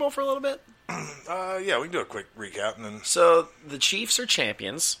about the Super Bowl for a little bit? Yeah, we can do a quick recap. And then... So, the Chiefs are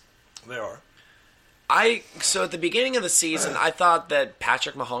champions. They are. So at the beginning of the season, I thought that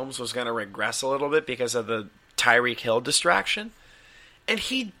Patrick Mahomes was going to regress a little bit because of the Tyreek Hill distraction. And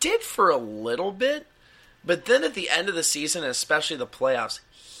he did for a little bit. But then at the end of the season, and especially the playoffs,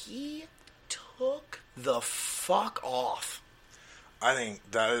 he took the fuck off. I think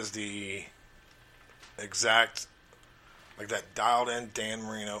that is the exact, like that dialed-in Dan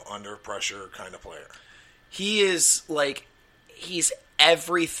Marino under pressure kind of player. He is like, he's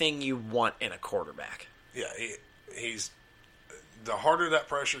everything you want in a quarterback. Yeah, he's the harder that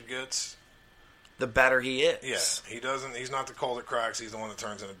pressure gets, the better he is. Yeah, he's not the cold that cracks. He's the one that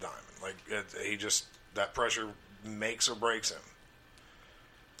turns into a diamond. Like that pressure makes or breaks him.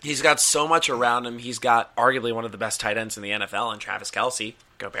 He's got so much around him. He's got arguably one of the best tight ends in the NFL, and Travis Kelce.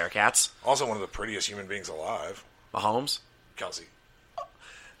 Go Bearcats. Also one of the prettiest human beings alive. Mahomes. Kelce.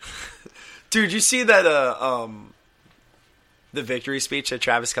 Dude, you see that the victory speech that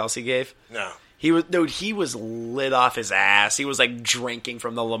Travis Kelce gave? No. He was lit off his ass. He was like drinking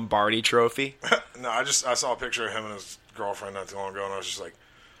from the Lombardi trophy. No, I saw a picture of him and his girlfriend not too long ago, and I was just like,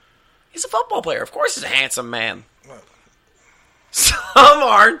 he's a football player. Of course he's a handsome man. What? Some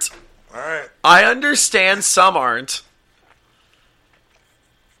aren't. All right. I understand some aren't.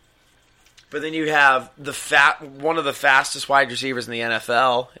 But then you have one of the fastest wide receivers in the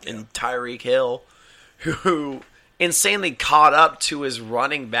NFL, in Tyreek Hill, who insanely caught up to his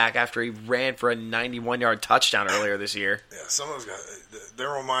running back after he ran for a 91-yard touchdown earlier this year. Yeah, some of those guys, they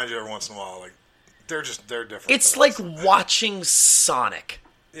remind you every once in a while, like, they're different. It's like watching Sonic.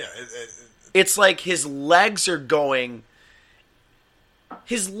 Yeah. It's like his legs are just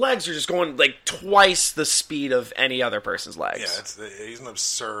going like twice the speed of any other person's legs. Yeah, he's an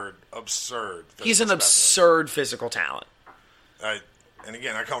absurd. He's an absurd physical talent. And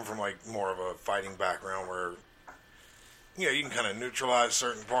again, I come from like more of a fighting background where, you can kind of neutralize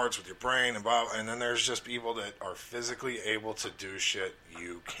certain parts with your brain and then there's just people that are physically able to do shit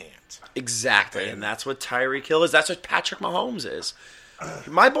you can't. Exactly, and that's what Tyreek Hill is. That's what Patrick Mahomes is.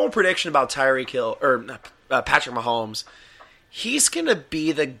 My bold prediction about Tyreek Hill or Patrick Mahomes. He's going to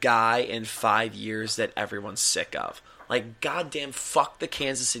be the guy in 5 years that everyone's sick of. Like, goddamn, fuck the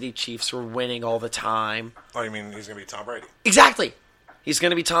Kansas City Chiefs for winning all the time. Oh, you mean he's going to be Tom Brady? Exactly. He's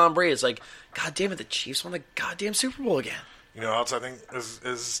going to be Tom Brady. It's like, goddamn it, the Chiefs won the goddamn Super Bowl again. You know who else I think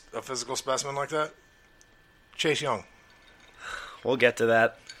is a physical specimen like that? Chase Young. We'll get to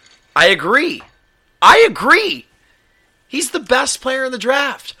that. I agree. He's the best player in the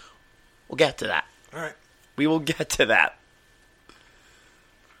draft. We'll get to that. All right. We will get to that.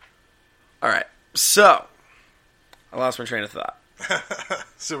 All right, so I lost my train of thought.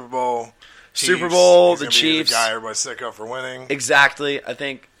 Super Bowl, the Chiefs. The guy everybody's sick of for winning. Exactly. I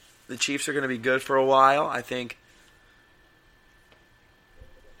think the Chiefs are going to be good for a while. I think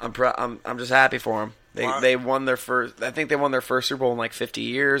I'm just happy for them. They won their first. I think they won their first Super Bowl in like 50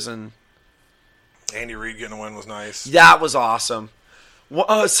 years, and Andy Reid getting a win was nice. That was awesome. So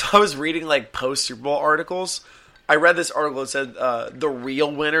I was reading like post Super Bowl articles. I read this article that said the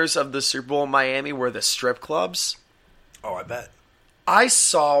real winners of the Super Bowl in Miami were the strip clubs. Oh, I bet.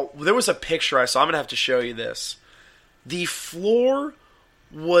 There was a picture I saw. I'm going to have to show you this. The floor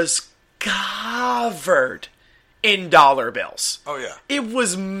was covered in dollar bills. Oh, yeah. It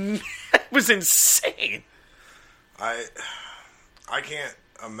was insane. I can't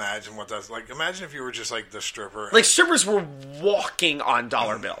imagine what that's like. Imagine if you were just like the stripper. Like, strippers were walking on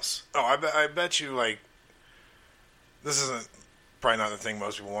dollar bills. Oh, I bet you, like, this isn't probably not the thing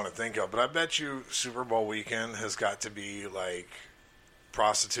most people want to think of, but I bet you Super Bowl weekend has got to be like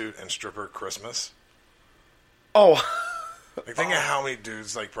prostitute and stripper Christmas. Oh. Like, think of how many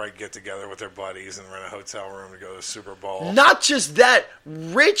dudes like probably get together with their buddies and rent a hotel room to go to the Super Bowl. Not just that,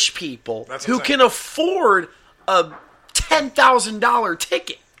 rich people who can afford a $10,000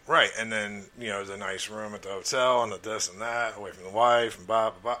 ticket. Right, and then, you know, the nice room at the hotel and the this and that, away from the wife and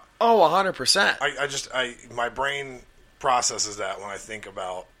blah, blah, blah. Oh, 100%. My brain processes that when I think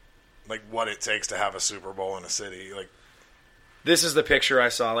about, like, what it takes to have a Super Bowl in a city. Like, this is the picture I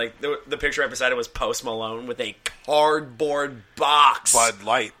saw. Like, the picture right beside it was Post Malone with a cardboard box Bud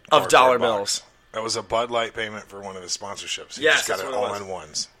Light of dollar bills. That was a Bud Light payment for one of his sponsorships. He Yes, just got it all was. in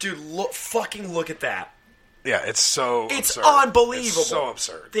ones. Dude, fucking look at that. Yeah, it's so It's absurd. unbelievable. It's so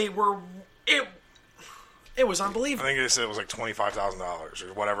absurd. It was unbelievable. I think they said it was like $25,000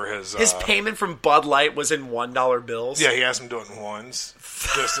 or whatever his payment from Bud Light was in $1 bills. Yeah, he asked him to do it in ones,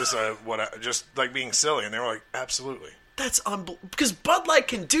 just as just like being silly, and they were like, absolutely. That's unbelievable because Bud Light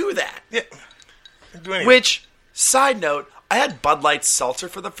can do that. Yeah, do anything. Which, side note, I had Bud Light seltzer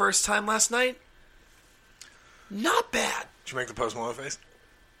for the first time last night. Not bad. Did you make the Post Malone face?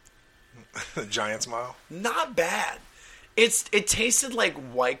 The giant smile. Not bad. It tasted like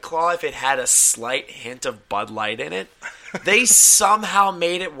White Claw if it had a slight hint of Bud Light in it. They somehow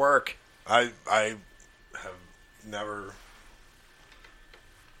made it work. I have never.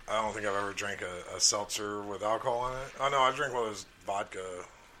 I don't think I've ever drank a seltzer with alcohol in it. Oh no, I drank one of those vodka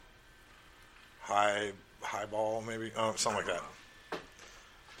highball maybe, something like that.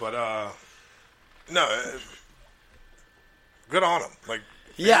 But no, good on them. Like,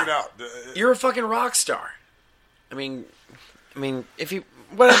 figure it out. You're a fucking rock star. I mean, if you,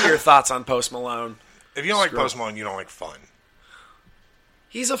 whatever your thoughts on Post Malone. If you don't like Post Malone, you don't like fun.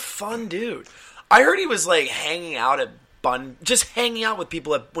 He's a fun dude. I heard he was like hanging out with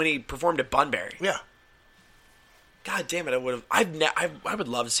people when he performed at Bunbury. Yeah. God damn it! I would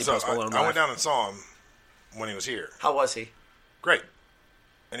love to see Post Malone. I went down and saw him when he was here. How was he? Great.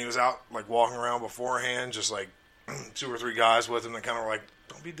 And he was out like walking around beforehand, just like 2 or 3 guys with him that kind of were like,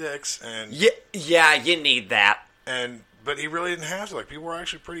 "Don't be dicks." And yeah, you need that. But he really didn't have to. Like, people were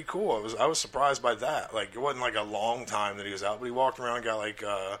actually pretty cool. I was surprised by that. Like, it wasn't like a long time that he was out, but he walked around and got like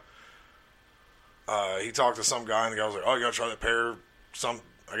he talked to some guy and the guy was like, "Oh, you gotta try that pear."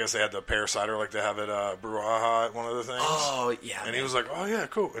 I guess they had the pear cider like they have at Brouhaha at one of the things. Oh yeah. And he was like, "Oh yeah,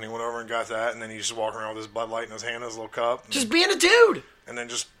 cool." And he went over and got that, and then he just walked around with his Bud Light in his hand, his little cup, just being a dude. And then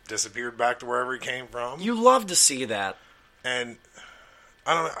just disappeared back to wherever he came from. You love to see that. And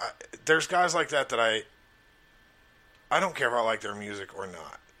I don't know. There's guys like that I don't care if I like their music or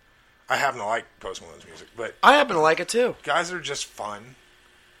not. I happen to like Post Malone's music, but I happen to like it too. Guys that are just fun.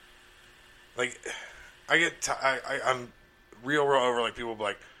 Like, I'm real over like people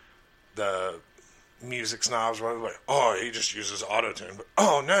like the music snobs, whatever, like, oh, he just uses autotune. But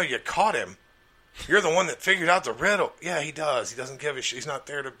oh no, you caught him. You're the one that figured out the riddle. Yeah, he does. He doesn't give a shit. He's not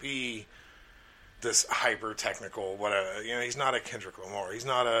there to be this hyper technical whatever. You know, he's not a Kendrick Lamar. He's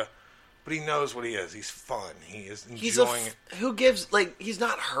not a. But he knows what he is. He's fun. He is enjoying it. Who gives, like, he's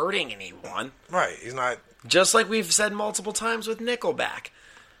not hurting anyone. Right. He's not. Just like we've said multiple times with Nickelback.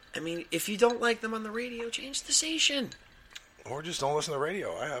 I mean, if you don't like them on the radio, change the station. Or just don't listen to the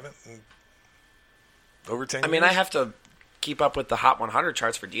radio. I haven't. Over 10 years. I mean, I have to keep up with the Hot 100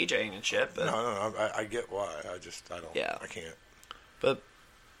 charts for DJing and shit. But No. I get why. I don't. Yeah. I can't. But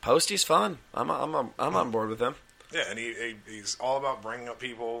Posty's fun. I'm on board with him. Yeah, and he's all about bringing up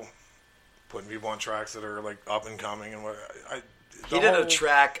people, putting people on tracks that are like up and coming and what. He did a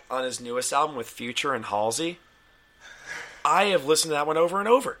track on his newest album with Future and Halsey. I have listened to that one over and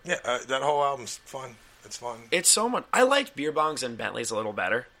over. Yeah, that whole album's fun. It's fun. It's so much. I liked Beer Bongs and Bentleys a little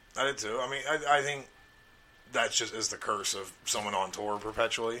better. I did too. I mean, I think that just is the curse of someone on tour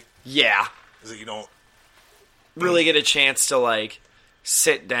perpetually. Yeah. Is that you don't really get a chance to like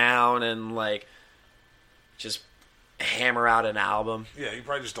sit down and like just hammer out an album. Yeah, you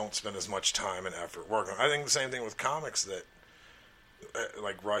probably just don't spend as much time and effort working. I think the same thing with comics that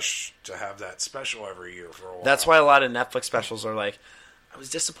like rush to have that special every year for a while. That's why a lot of Netflix specials are like, I was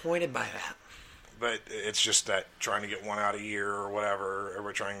disappointed by that. But it's just that trying to get one out a year or whatever, or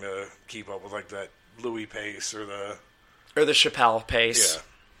we're trying to keep up with like that Louis pace or the Or the Chappelle pace.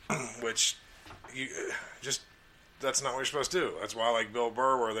 Yeah. Which, that's not what you're supposed to do. That's why, like, Bill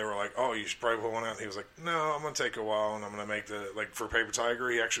Burr, where they were like, oh, you should probably put one out. And he was like, no, I'm going to take a while, and I'm going to make for Paper Tiger,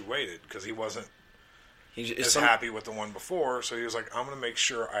 he actually waited, because he wasn't happy with the one before, so he was like, I'm going to make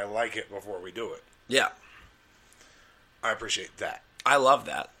sure I like it before we do it. Yeah. I appreciate that. I love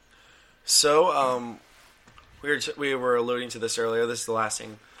that. So, we were alluding to this earlier. This is the last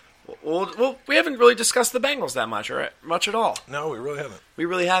thing. Well, we haven't really discussed the Bengals that much at all. No, we really haven't. We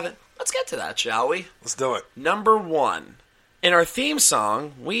really haven't. Let's get to that, shall we? Let's do it. Number 1. In our theme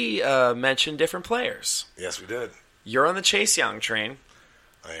song, we mentioned different players. Yes, we did. You're on the Chase Young train.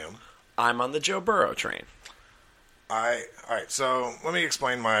 I am. I'm on the Joe Burrow train. All right, so let me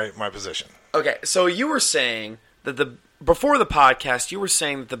explain my position. Okay, so you were saying that before the podcast, you were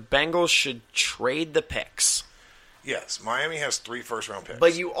saying that the Bengals should trade the picks. Yes, Miami has 3 first-round picks.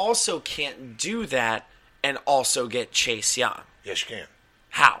 But you also can't do that and also get Chase Young. Yes, you can.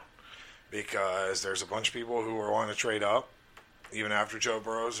 How? Because there's a bunch of people who are wanting to trade up. Even after Joe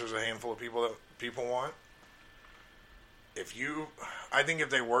Burrows, there's a handful of people that people want. I think if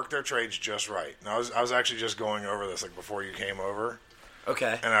they work their trades just right. Now, I was actually just going over this like before you came over.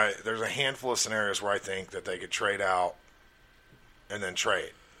 Okay. And there's a handful of scenarios where I think that they could trade out and then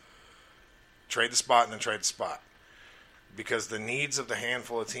trade. Trade the spot and then trade the spot. Because the needs of the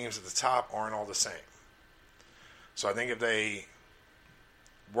handful of teams at the top aren't all the same. So I think if they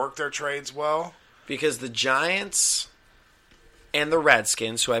work their trades well. Because the Giants and the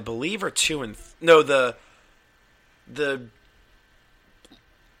Redskins, who I believe are 2 the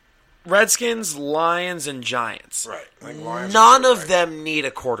Redskins, Lions, and Giants. Right. Like Lions none of them need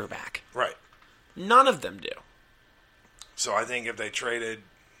a quarterback. Right. None of them do. So I think if they traded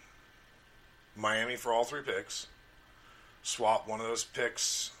Miami for all 3 picks, swap one of those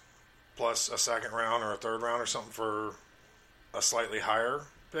picks plus a second round or a third round or something for a slightly higher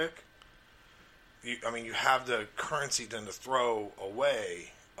pick, you have the currency then to throw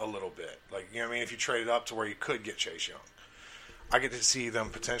away a little bit. Like, you know what I mean? If you traded up to where you could get Chase Young. I get to see them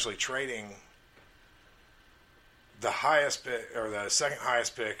potentially trading the highest pick or the second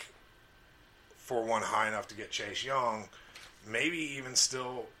highest pick for one high enough to get Chase Young, maybe even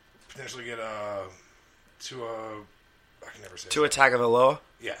still potentially get I can never say Tua Tagovailoa?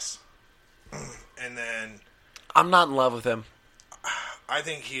 Yes. And then I'm not in love with him. I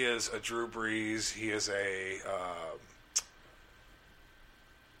think he is a Drew Brees. He is a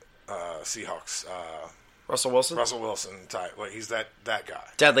Seahawks. Russell Wilson? Russell Wilson type. Like, he's that guy.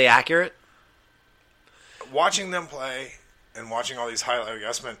 Deadly accurate? Watching them play and watching all these highlights,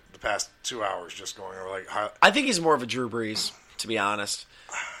 I spent the past 2 hours just going over I think he's more of a Drew Brees, to be honest,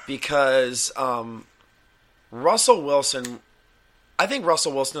 because Russell Wilson. I think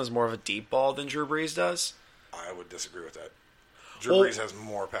Russell Wilson has more of a deep ball than Drew Brees does. I would disagree with that. Drew Brees has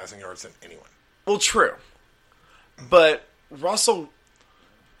more passing yards than anyone. Well, true, but Russell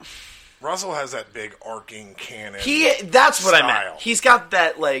has that big arcing cannon. That's what style. I meant. He's got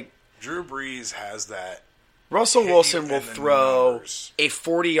that, like. Drew Brees has that. Russell Wilson will throw numbers. a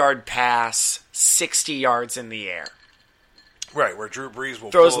 40-yard pass 60 yards in the air. Right, where Drew Brees will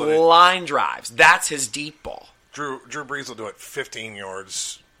throws line drives. That's his deep ball. Drew Brees will do it 15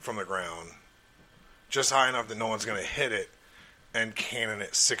 yards from the ground, just high enough that no one's going to hit it, and cannon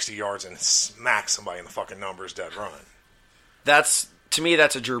it 60 yards and smack somebody in the fucking numbers dead run. To me,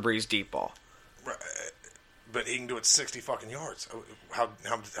 that's a Drew Brees deep ball. Right, but he can do it 60 fucking yards. How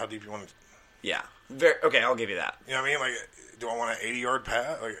deep you want to? Yeah. Okay, I'll give you that. You know what I mean? Like, do I want an 80-yard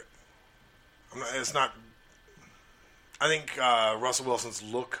pass? Like, it's not. I think Russell Wilson's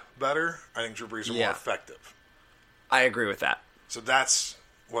look better. I think Drew Brees are more effective. I agree with that. So that's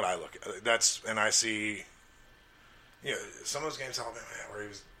what I look at. And I see, some of those games Alabama had where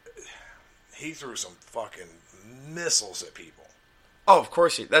he threw some fucking missiles at people. Oh, of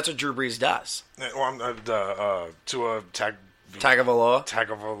course that's what Drew Brees does. Tua Tagovailoa.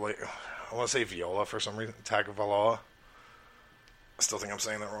 I want to say Viola for some reason. Tagovailoa. I still think I'm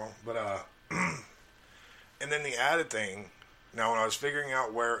saying that wrong. But and then the added thing. Now, when I was figuring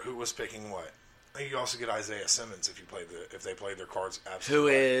out who was picking what, I think you also get Isaiah Simmons if they played their cards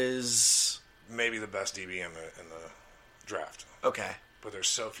absolutely. Who is maybe the best DB in the draft. Okay. But there's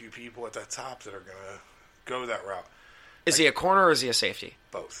so few people at the top that are gonna go that route. Is he a corner or is he a safety?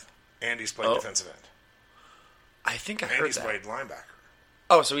 Both. Andy's played defensive end. I think I heard that. Andy's played linebacker.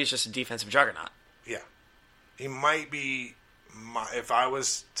 Oh, so he's just a defensive juggernaut. Yeah. He might be if I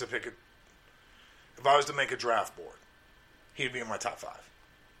was to make a draft board, he'd be in my top 5.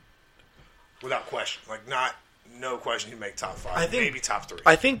 Without question. Like, not no question he'd make top 5, maybe top 3.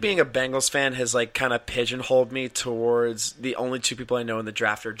 I think being a Bengals fan has like kind of pigeonholed me towards the only 2 people I know in the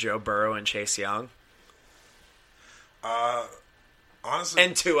draft are Joe Burrow and Chase Young. Honestly,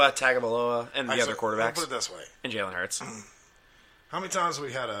 and Tua Tagovailoa and the other quarterbacks. I'll put it this way: and Jalen Hurts. How many times have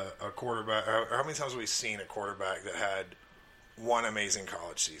we had a quarterback? Or how many times have we seen a quarterback that had one amazing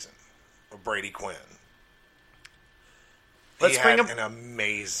college season? Brady Quinn. He had an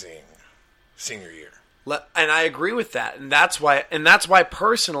amazing senior year. And I agree with that, and that's why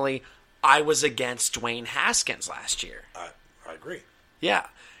personally I was against Dwayne Haskins last year. I agree. Yeah,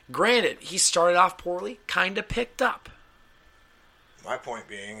 granted he started off poorly, kind of picked up. My point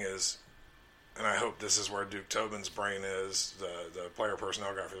being is, and I hope this is where Duke Tobin's brain is, the player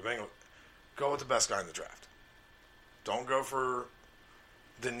personnel guy for the Bengals, go with the best guy in the draft. Don't go for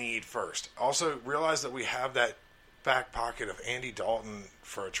the need first. Also, realize that we have that back pocket of Andy Dalton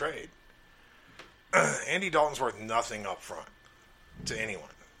for a trade. Andy Dalton's worth nothing up front to anyone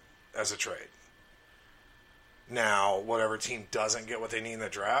as a trade. Now, whatever team doesn't get what they need in the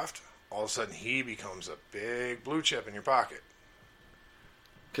draft, all of a sudden he becomes a big blue chip in your pocket.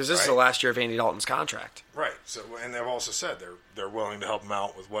 Because this is the last year of Andy Dalton's contract. Right. So, and they've also said they're willing to help him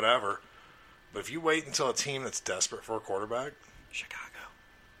out with whatever. But if you wait until a team that's desperate for a quarterback, Chicago,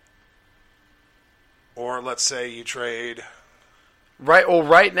 or let's say you trade, right? Well,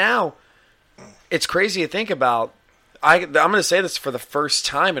 right now, it's crazy to think about. I'm going to say this for the first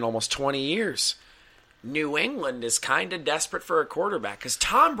time in almost 20 years. New England is kind of desperate for a quarterback because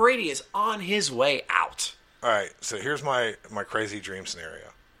Tom Brady is on his way out. All right. So here's my crazy dream scenario.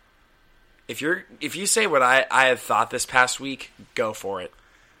 If you say what I had thought this past week, go for it.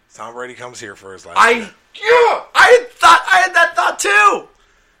 Tom Brady comes here for his last year. I had that thought too.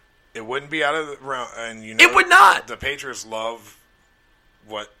 It wouldn't be out of the round, and it would not. The Patriots love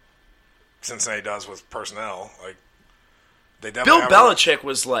what Cincinnati does with personnel. Like they definitely. Bill Belichick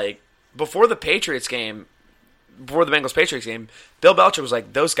was like before the Bengals Patriots game. Bill Belichick was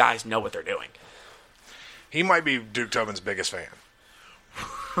like, those guys know what they're doing. He might be Duke Tobin's biggest fan.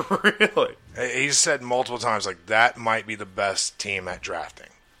 Really? He's said multiple times, like, that might be the best team at drafting.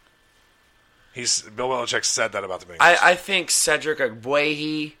 Bill Belichick said that about the Bengals. I think Cedric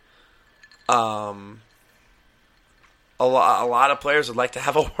Ogbuehi, a lot of players would like to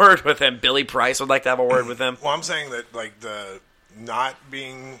have a word with him. Billy Price would like to have a word with him. Well, I'm saying that, like, the not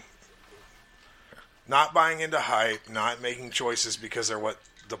buying into hype, not making choices because they're what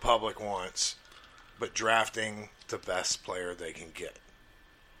the public wants, but drafting the best player they can get.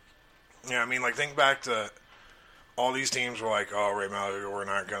 Yeah, I mean, like, think back to all these teams were like, oh, Ray Mallett, we're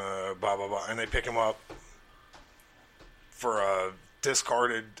not going to blah, blah, blah. And they pick him up for a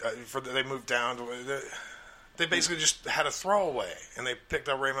discarded, they moved down. They basically just had a throwaway. And they picked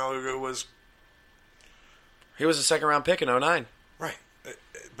up Ray Mallett, who was... He was a second-round pick in 2009. Right.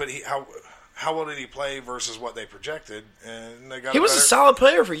 But how well did he play versus what they projected? And they got. He was a solid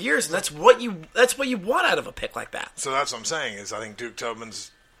player for years, and that's what you want out of a pick like that. So that's what I'm saying is I think Duke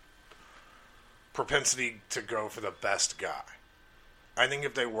Tobin's propensity to go for the best guy. I think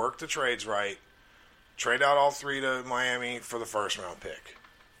if they work the trades right, trade out all 3 to Miami for the first-round pick,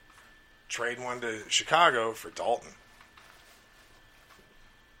 trade 1 to Chicago for Dalton.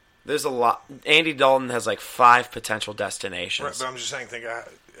 There's a lot. Andy Dalton has like 5 potential destinations. Right, but I'm just saying,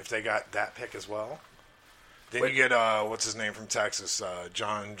 if they got that pick as well, then you get what's his name from Texas,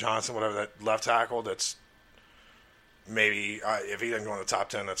 John Johnson, whatever, that left tackle. That's maybe if he doesn't go in the top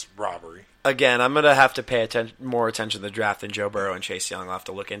 10, that's robbery. Again, I'm gonna have to pay more attention to the draft than Joe Burrow and Chase Young. I'll have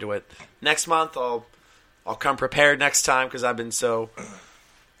to look into it next month. I'll come prepared next time because I've been so.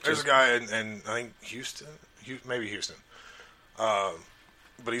 There's a guy in I think Houston, maybe Houston.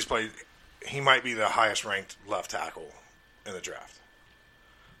 But he might be the highest ranked left tackle in the draft.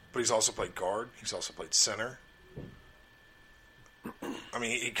 But he's also played guard. He's also played center. I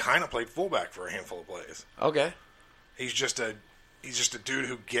mean, he kind of played fullback for a handful of plays. Okay. He's just a dude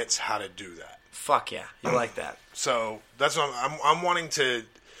who gets how to do that. Fuck yeah, you like that. So that's what I'm wanting to.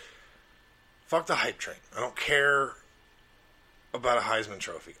 Fuck the hype train. I don't care about a Heisman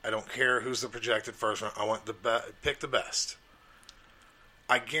Trophy. I don't care who's the projected first round. I want pick the best.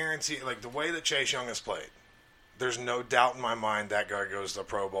 I guarantee, like, the way that Chase Young has played, there's no doubt in my mind that guy goes to the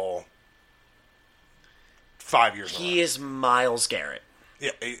Pro Bowl 5 years in a row. He is Myles Garrett.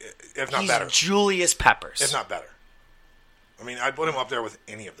 Yeah, if not better. He's Julius Peppers. If not better. I mean, I'd put him up there with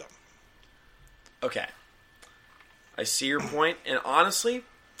any of them. Okay. I see your point, and honestly,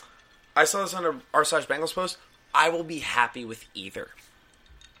 I saw this on a r/Bengals post. I will be happy with either.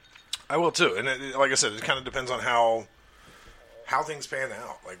 I will too, and like I said, it kind of depends on how how things pan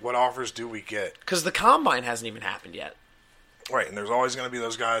out. Like, what offers do we get? Because the combine hasn't even happened yet. Right, and there's always going to be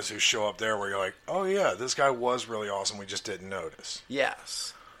those guys who show up there where you're like, oh, yeah, this guy was really awesome. We just didn't notice.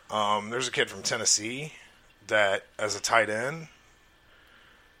 Yes. There's a kid from Tennessee that, as a tight end,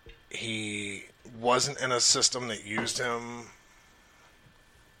 he wasn't in a system that used him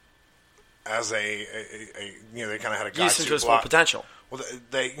as a they kind of had a guy Used him to his full block. potential. Well,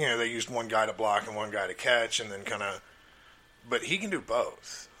 they used one guy to block and one guy to catch, and then kind of. But he can do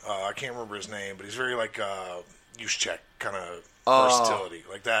both. I can't remember his name, but he's very like Juszczyk kind of versatility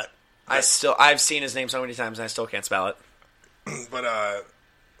like that. I've seen his name so many times and I still can't spell it. But I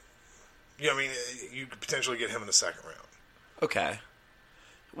mean, you could potentially get him in the second round. Okay.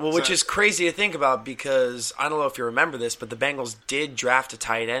 Well, which is crazy to think about because I don't know if you remember this, but the Bengals did draft a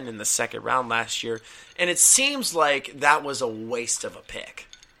tight end in the second round last year, and it seems like that was a waste of a pick.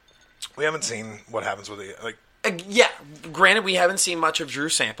 We haven't seen what happens with it. Yeah, granted, we haven't seen much of Drew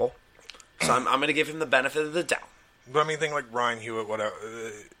Sample, so I'm going to give him the benefit of the doubt. But I mean, think like Ryan Hewitt.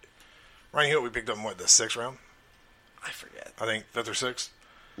 Ryan Hewitt, we picked up in the 6th round. I forget. I think 5th or 6th.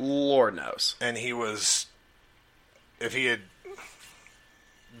 Lord knows. And he was, if he had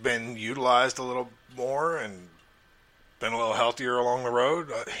been utilized a little more and been a little healthier along the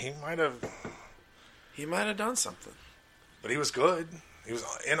road, he might have done something. But he was good. He was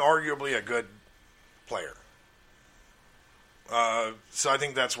inarguably a good player. So I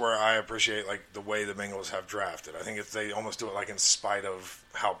think that's where I appreciate like the way the Bengals have drafted. I think they almost do it like in spite of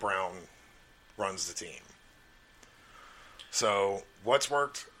how Brown runs the team. So what's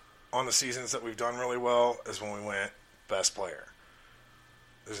worked on the seasons that we've done really well is when we went best player.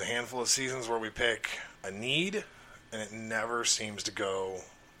 There's a handful of seasons where we pick a need, and it never seems to go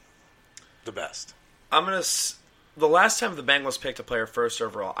the best. The last time the Bengals picked a player first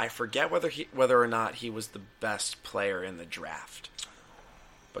overall, I forget whether or not he was the best player in the draft.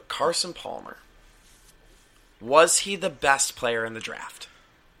 But Carson Palmer, was he the best player in the draft?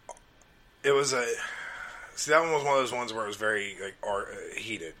 It was that one was one of those ones where it was very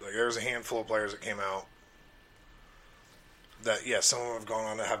heated. Like there was a handful of players that came out that, some of them have gone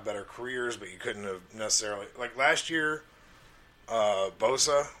on to have better careers, but you couldn't have necessarily... Like last year,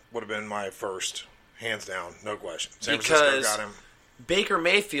 Bosa would have been my first, hands down, no question. San Francisco got him. Baker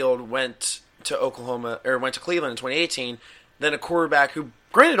Mayfield went to Cleveland in 2018, then a quarterback who,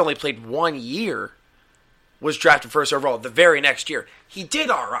 granted, only played 1 year, was drafted first overall the very next year. He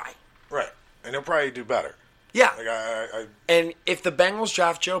did all right. Right. And he'll probably do better. Yeah. Like And if the Bengals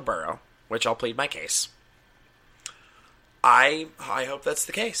draft Joe Burrow, which I'll plead my case... I hope that's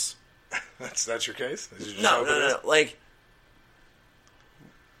the case. That's your case? No. Like,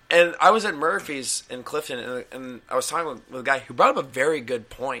 and I was at Murphy's in Clifton, and I was talking with a guy who brought up a very good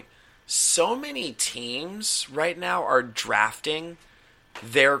point. So many teams right now are drafting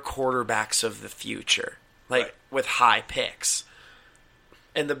their quarterbacks of the future, with high picks.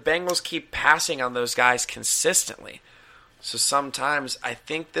 And the Bengals keep passing on those guys consistently. So sometimes I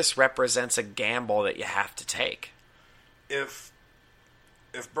think this represents a gamble that you have to take. If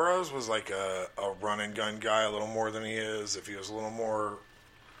Burrows was like a run and gun guy a little more than he is, if he was a little more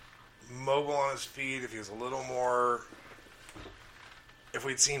mobile on his feet, if he was a little more, if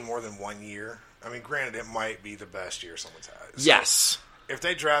we'd seen more than 1 year, I mean, granted, it might be the best year someone's had. So yes. If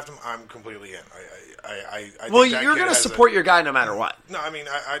they draft him, I'm completely in. I well, think you're going to support your guy no matter what. No, I mean,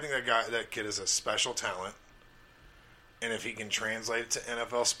 I think that kid is a special talent, and if he can translate it to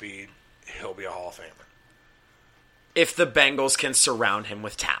NFL speed, he'll be a Hall of Famer. If the Bengals can surround him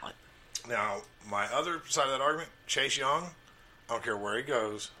with talent. Now, my other side of that argument, Chase Young, I don't care where he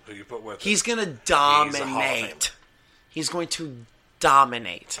goes, who you put with him. He's going to dominate. He's going to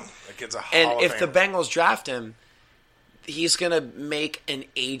dominate. That kid's a Hall of Famer. And if the Bengals draft him, he's going to make an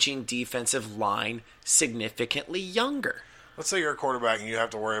aging defensive line significantly younger. Let's say you're a quarterback and you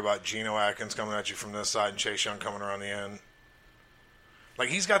have to worry about Geno Atkins coming at you from this side and Chase Young coming around the end. Like,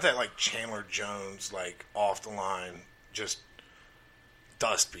 he's got that, like, Chandler Jones, like, off the line, just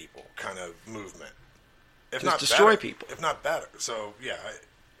dust people kind of movement. If just not destroy better, people. If not better. So, yeah.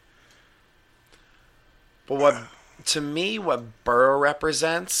 But to me, what Burrow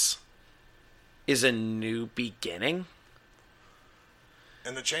represents is a new beginning.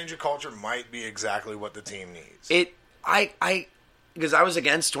 And the change of culture might be exactly what the team needs. Because I was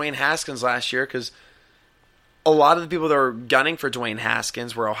against Dwayne Haskins last year because a lot of the people that were gunning for Dwayne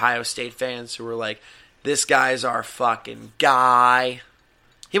Haskins were Ohio State fans who were like, this guy's our fucking guy.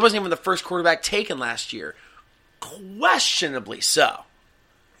 He wasn't even the first quarterback taken last year. Questionably so.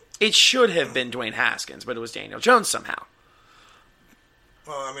 It should have been Dwayne Haskins, but it was Daniel Jones somehow.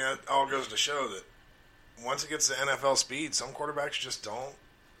 Well, I mean, it all goes to show that once it gets to NFL speed, some quarterbacks just don't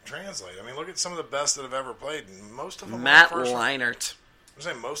translate. I mean, look at some of the best that have ever played. And most of them Matt aren't first Leinart. I'm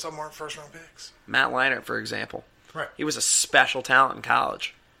saying most of them aren't first-round picks. Matt Leinart, for example. Right. He was a special talent in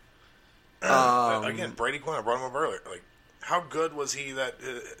college. Again, Brady Quinn, I brought him up earlier. Like, how good was he that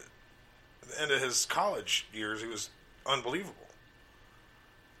at the end of his college years, he was unbelievable.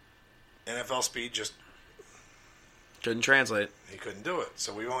 NFL speed just... Couldn't translate. He couldn't do it.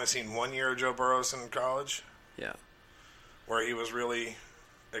 So we've only seen 1 year of Joe Burrows in college. Yeah. Where he was really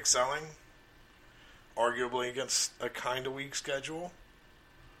excelling. Arguably against a kind of weak schedule.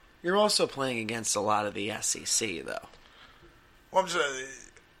 You're also playing against a lot of the SEC, though. Well, I'm just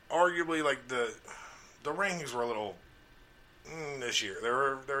arguably like the rankings were a little this year.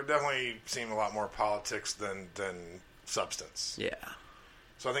 There definitely seemed a lot more politics than substance. Yeah.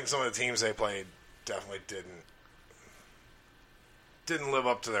 So I think some of the teams they played definitely didn't live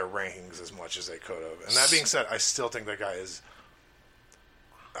up to their rankings as much as they could have. And that being said, I still think that guy is.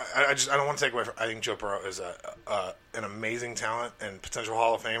 I don't want to take away from. I think Joe Burrow is an amazing talent and potential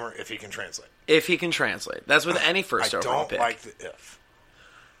Hall of Famer if he can translate. If he can translate, that's with any first overall pick. I don't like the if.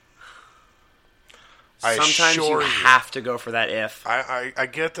 Sometimes you have to go for that if. I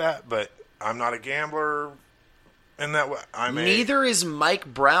get that, but I'm not a gambler in that way. Neither is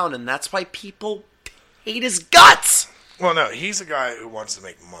Mike Brown, and that's why people hate his guts. Well, no, he's a guy who wants to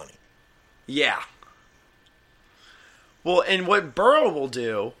make money. Yeah. Well, and what Burrow will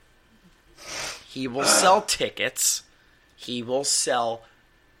do, he will sell tickets. He will sell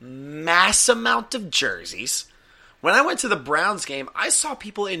mass amount of jerseys. When I went to the Browns game, I saw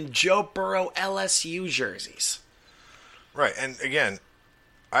people in Joe Burrow LSU jerseys. Right, and again,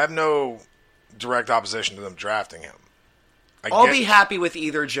 I have no direct opposition to them drafting him. I'll be happy with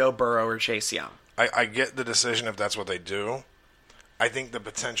either Joe Burrow or Chase Young. I get the decision if that's what they do. I think the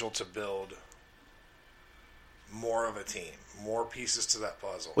potential to build more of a team, more pieces to that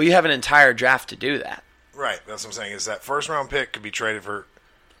puzzle. Well, you have an entire draft to do that. Right, that's what I'm saying, is that first-round pick could be traded for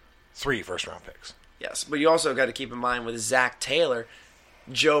 3 first-round picks. Yes, but you also got to keep in mind with Zach Taylor,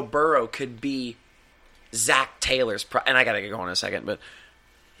 Joe Burrow could be Zach Taylor's and I got to get going in a second, but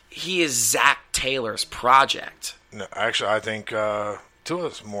he is Zach Taylor's project. No, actually, I think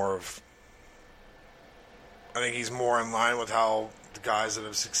Tua's more of. I think he's more in line with how the guys that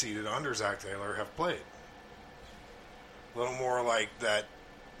have succeeded under Zach Taylor have played. A little more like that.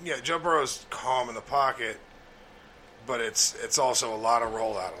 Yeah, Joe Burrow's calm in the pocket, but it's also a lot of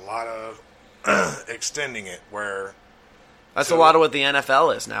rollout, a lot of extending it. Where that's a lot of what the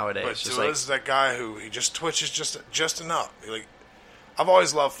NFL is nowadays. But Tua's that guy who he just twitches just enough. Like, I've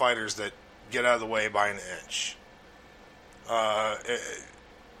always loved fighters that get out of the way by an inch.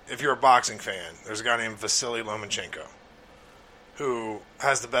 If you're a boxing fan, there's a guy named Vasily Lomachenko who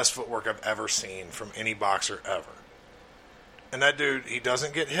has the best footwork I've ever seen from any boxer ever. And that dude, he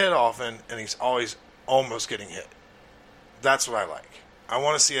doesn't get hit often, and he's always almost getting hit. That's what I like. I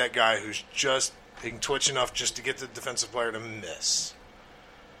want to see that guy who's he can twitch enough just to get the defensive player to miss.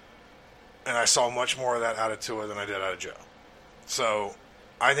 And I saw much more of that out of Tua than I did out of Joe. So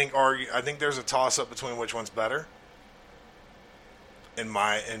I think there's a toss-up between which one's better. In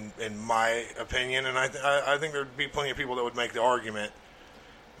my opinion, and I think there'd be plenty of people that would make the argument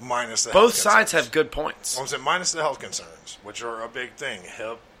minus the both sides have good points. Well, I'm saying minus the health concerns, which are a big thing.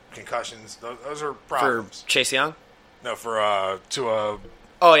 Hip concussions, those are problems. For Chase Young? No, for Tua.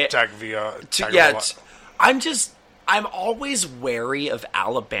 Oh yeah, I'm always wary of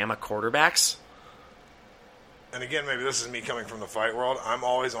Alabama quarterbacks. And again, maybe this is me coming from the fight world. I'm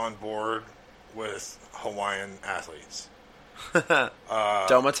always on board with Hawaiian athletes.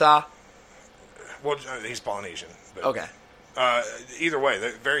 Domata? Well, he's Polynesian. But, okay. Either way,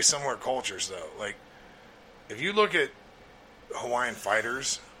 they're very similar cultures, though. Like, if you look at Hawaiian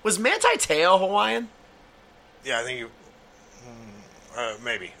fighters... Was Manti Te'o Hawaiian? Yeah, I think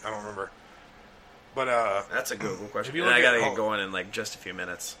maybe. I don't remember. But that's a Google question. I got to get going in like just a few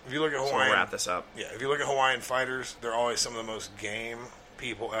minutes. If you look at Hawaiian... So we'll wrap this up. Yeah, if you look at Hawaiian fighters, they're always some of the most game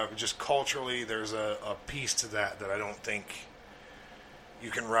people ever. Just culturally, there's a piece to that I don't think you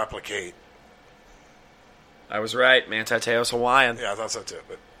can replicate. I was right. Manti Te'o's Hawaiian. Yeah, I thought so too.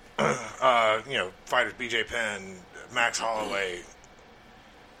 But fighters, BJ Penn, Max Holloway.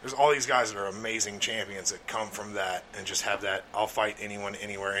 There's all these guys that are amazing champions that come from that and just have that I'll fight anyone,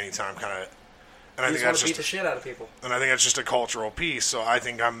 anywhere, anytime kind of. And I think that's beat the shit out of people. And I think that's just a cultural piece. So I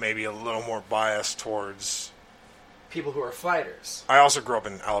think I'm maybe a little more biased towards people who are fighters. I also grew up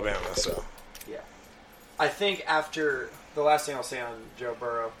in Alabama, so yeah. I think after the last thing I'll say on Joe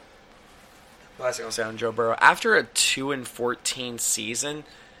Burrow. After a 2-14 season,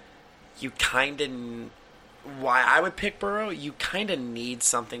 you kind of why I would pick Burrow, you kind of need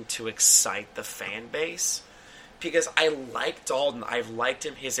something to excite the fan base. Because I like Dalton. I've liked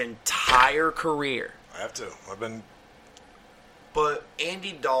him his entire career. I have to. But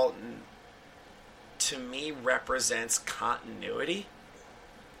Andy Dalton, to me, represents continuity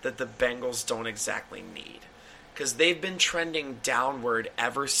that the Bengals don't exactly need. Because they've been trending downward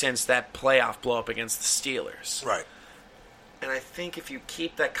ever since that playoff blow-up against the Steelers. Right. And I think if you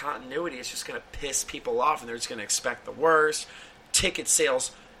keep that continuity, it's just going to piss people off, and they're just going to expect the worst. Ticket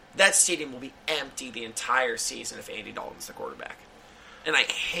sales, that stadium will be empty the entire season if Andy Dalton's the quarterback. And I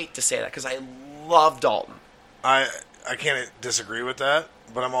hate to say that because I love Dalton. I can't disagree with that,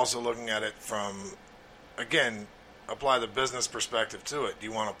 but I'm also looking at it from, again, apply the business perspective to it. Do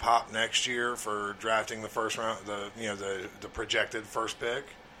you want to pop next year for drafting the first round, the projected first pick?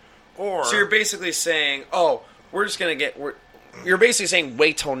 Or so you're basically saying, we're just going to get... You're basically saying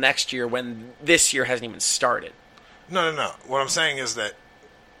wait till next year when this year hasn't even started. No. What I'm saying is that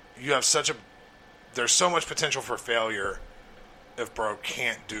you have there's so much potential for failure if Burrow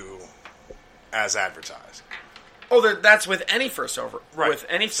can't do as advertised. Oh, that's with any first over. Right. With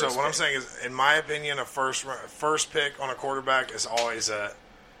any first So what pick. I'm saying is, in my opinion, a first pick on a quarterback is always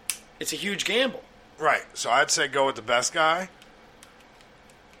it's a huge gamble. Right. So I'd say go with the best guy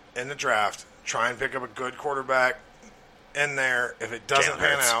in the draft. Try and pick up a good quarterback in there. If it doesn't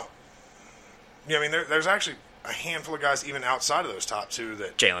pan out, there's actually a handful of guys even outside of those top two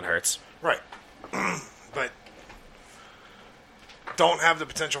that Jalen Hurts. Right. But don't have the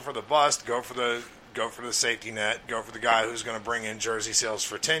potential for the bust. Go for the safety net. Go for the guy who's going to bring in jersey sales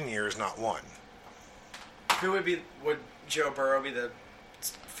for 10 years, not one. Would Joe Burrow be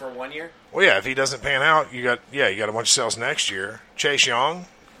for 1 year? Well, yeah, if he doesn't pan out, you got a bunch of sales next year. Chase Young,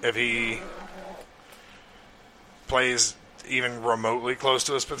 if he plays even remotely close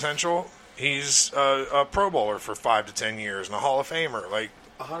to his potential, he's a Pro Bowler for 5 to 10 years and a Hall of Famer.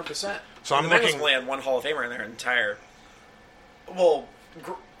 100%. So I'm the Bengals looking. only had one Hall of Famer in their entire. Well,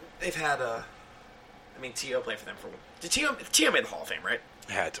 they've had T.O. played for them for. Did T.O. made the Hall of Fame, right?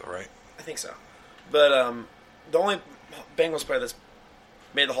 Had to, right? I think so. But the only Bengals player that's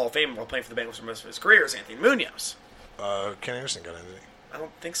made the Hall of Fame while playing for the Bengals for most of his career is Anthony Munoz. Ken Anderson got in, didn't he? I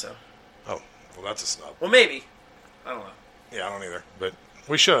don't think so. Oh, well, that's a snub. Well, maybe. I don't know. Yeah, I don't either. But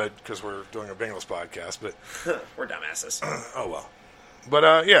we should, because we're doing a Bengals podcast. But we're dumbasses. Oh, well.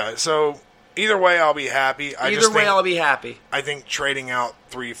 But, yeah, so either way, I'll be happy. I'll be happy. I think trading out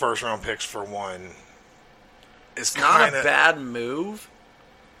 3 first-round picks for one is not a bad move.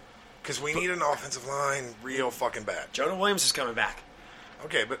 Because we need an offensive line real fucking bad. Jonah Williams is coming back.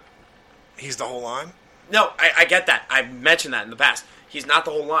 Okay, but he's the whole line? No, I get that. I've mentioned that in the past. He's not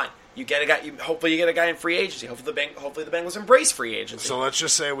the whole line. You get a guy. Hopefully, you get a guy in free agency. Hopefully, the Bengals embrace free agency. So let's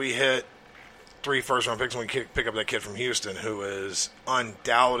just say we hit 3 first-round picks and we pick up that kid from Houston who is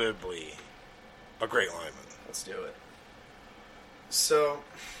undoubtedly a great lineman. Let's do it. So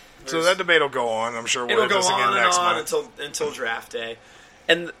that debate will go on. I'm sure we'll it'll hit this go again on next and on month. until draft day.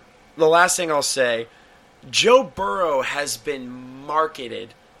 And the last thing I'll say, Joe Burrow has been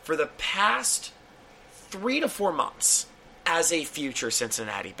marketed for the past 3 to 4 months as a future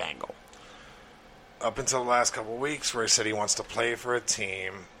Cincinnati Bengal. Up until the last couple of weeks where he said he wants to play for a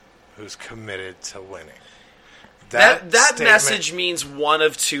team who's committed to winning. That message means one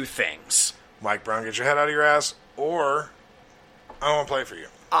of two things. Mike Brown, get your head out of your ass, or I don't want to play for you.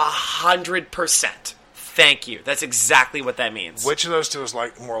 100%. Thank you. That's exactly what that means. Which of those two is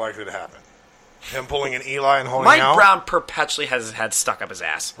more likely to happen? Him pulling an Eli and holding out? Mike Brown perpetually has his head stuck up his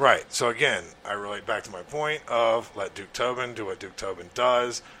ass. Right. So again, I relate back to my point of let Duke Tobin do what Duke Tobin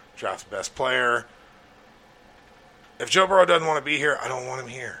does, draft the best player. If Joe Burrow doesn't want to be here, I don't want him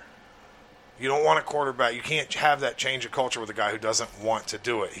here. You don't want a quarterback. You can't have that change of culture with a guy who doesn't want to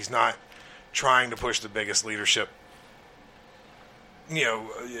do it. He's not trying to push the biggest leadership,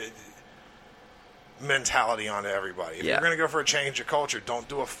 mentality onto everybody. If you're going to go for a change of culture, don't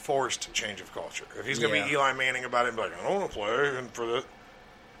do a forced change of culture. If he's going to be Eli Manning about it and be like, I don't want to play, and for the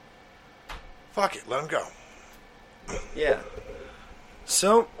fuck it, let him go. Yeah.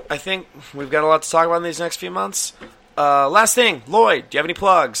 So, I think we've got a lot to talk about in these next few months. Last thing, Lloyd, do you have any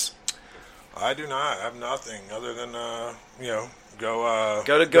plugs? I do not. I have nothing other than, go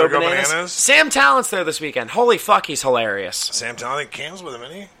to Go Bananas. Sam Talent's there this weekend. Holy fuck, he's hilarious. Sam Talent, I think Cam's with him,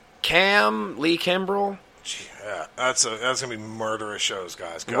 isn't he? Cam, Lee Kimbrell. Yeah, that's gonna be murderous shows,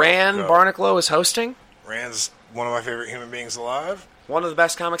 guys. Rand Barnacle is hosting. Rand's one of my favorite human beings alive. One of the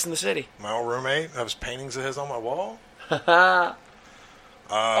best comics in the city. My old roommate has paintings of his on my wall.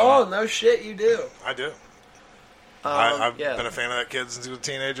 Oh, no shit, you do. I do. I've been a fan of that kid since he was a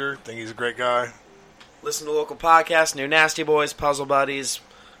teenager. Think he's a great guy. listen to local podcasts, New Nasty Boys, Puzzle Buddies,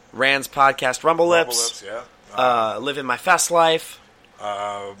 Rand's podcast, Rumble Lips. Yeah. Living My Fest Life.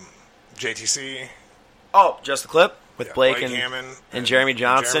 JTC. Oh, Just the Clip with Blake Hammond and Jeremy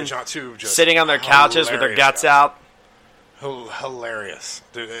Johnson. Too, just sitting on their couches with their guts out. Hilarious.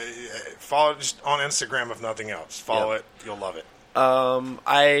 Dude, follow just on Instagram if nothing else. Follow it. You'll love it. My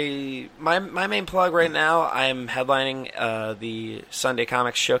main plug right now, I'm headlining the Sunday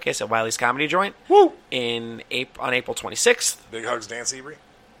Comics Showcase at Wiley's Comedy Joint. Woo! On April 26th. Big hugs, Dan Seabury.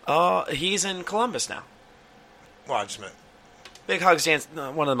 He's in Columbus now. Well, I just meant. Big hugs, Dan.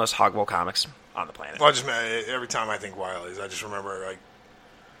 One of the most hogwell comics on the planet. Well, I just meant every time I think Wiley's, I just remember like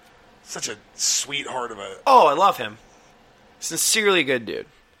such a sweetheart of a. Oh, I love him. Sincerely good dude.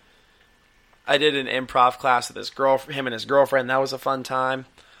 I did an improv class with him and his girlfriend. That was a fun time.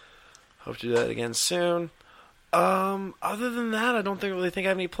 Hope to do that again soon. Other than that, I don't really think I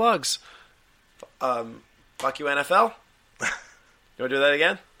have any plugs. Fuck you, NFL. You want to do that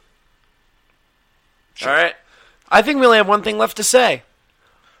again? Sure. All right. I think we only have one thing left to say.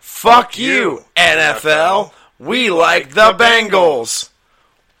 Fuck you, NFL. We like the Bengals.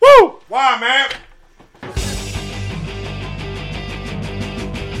 Woo! Why, man?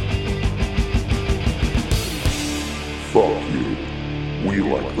 Fuck you. We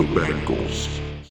like the Bengals.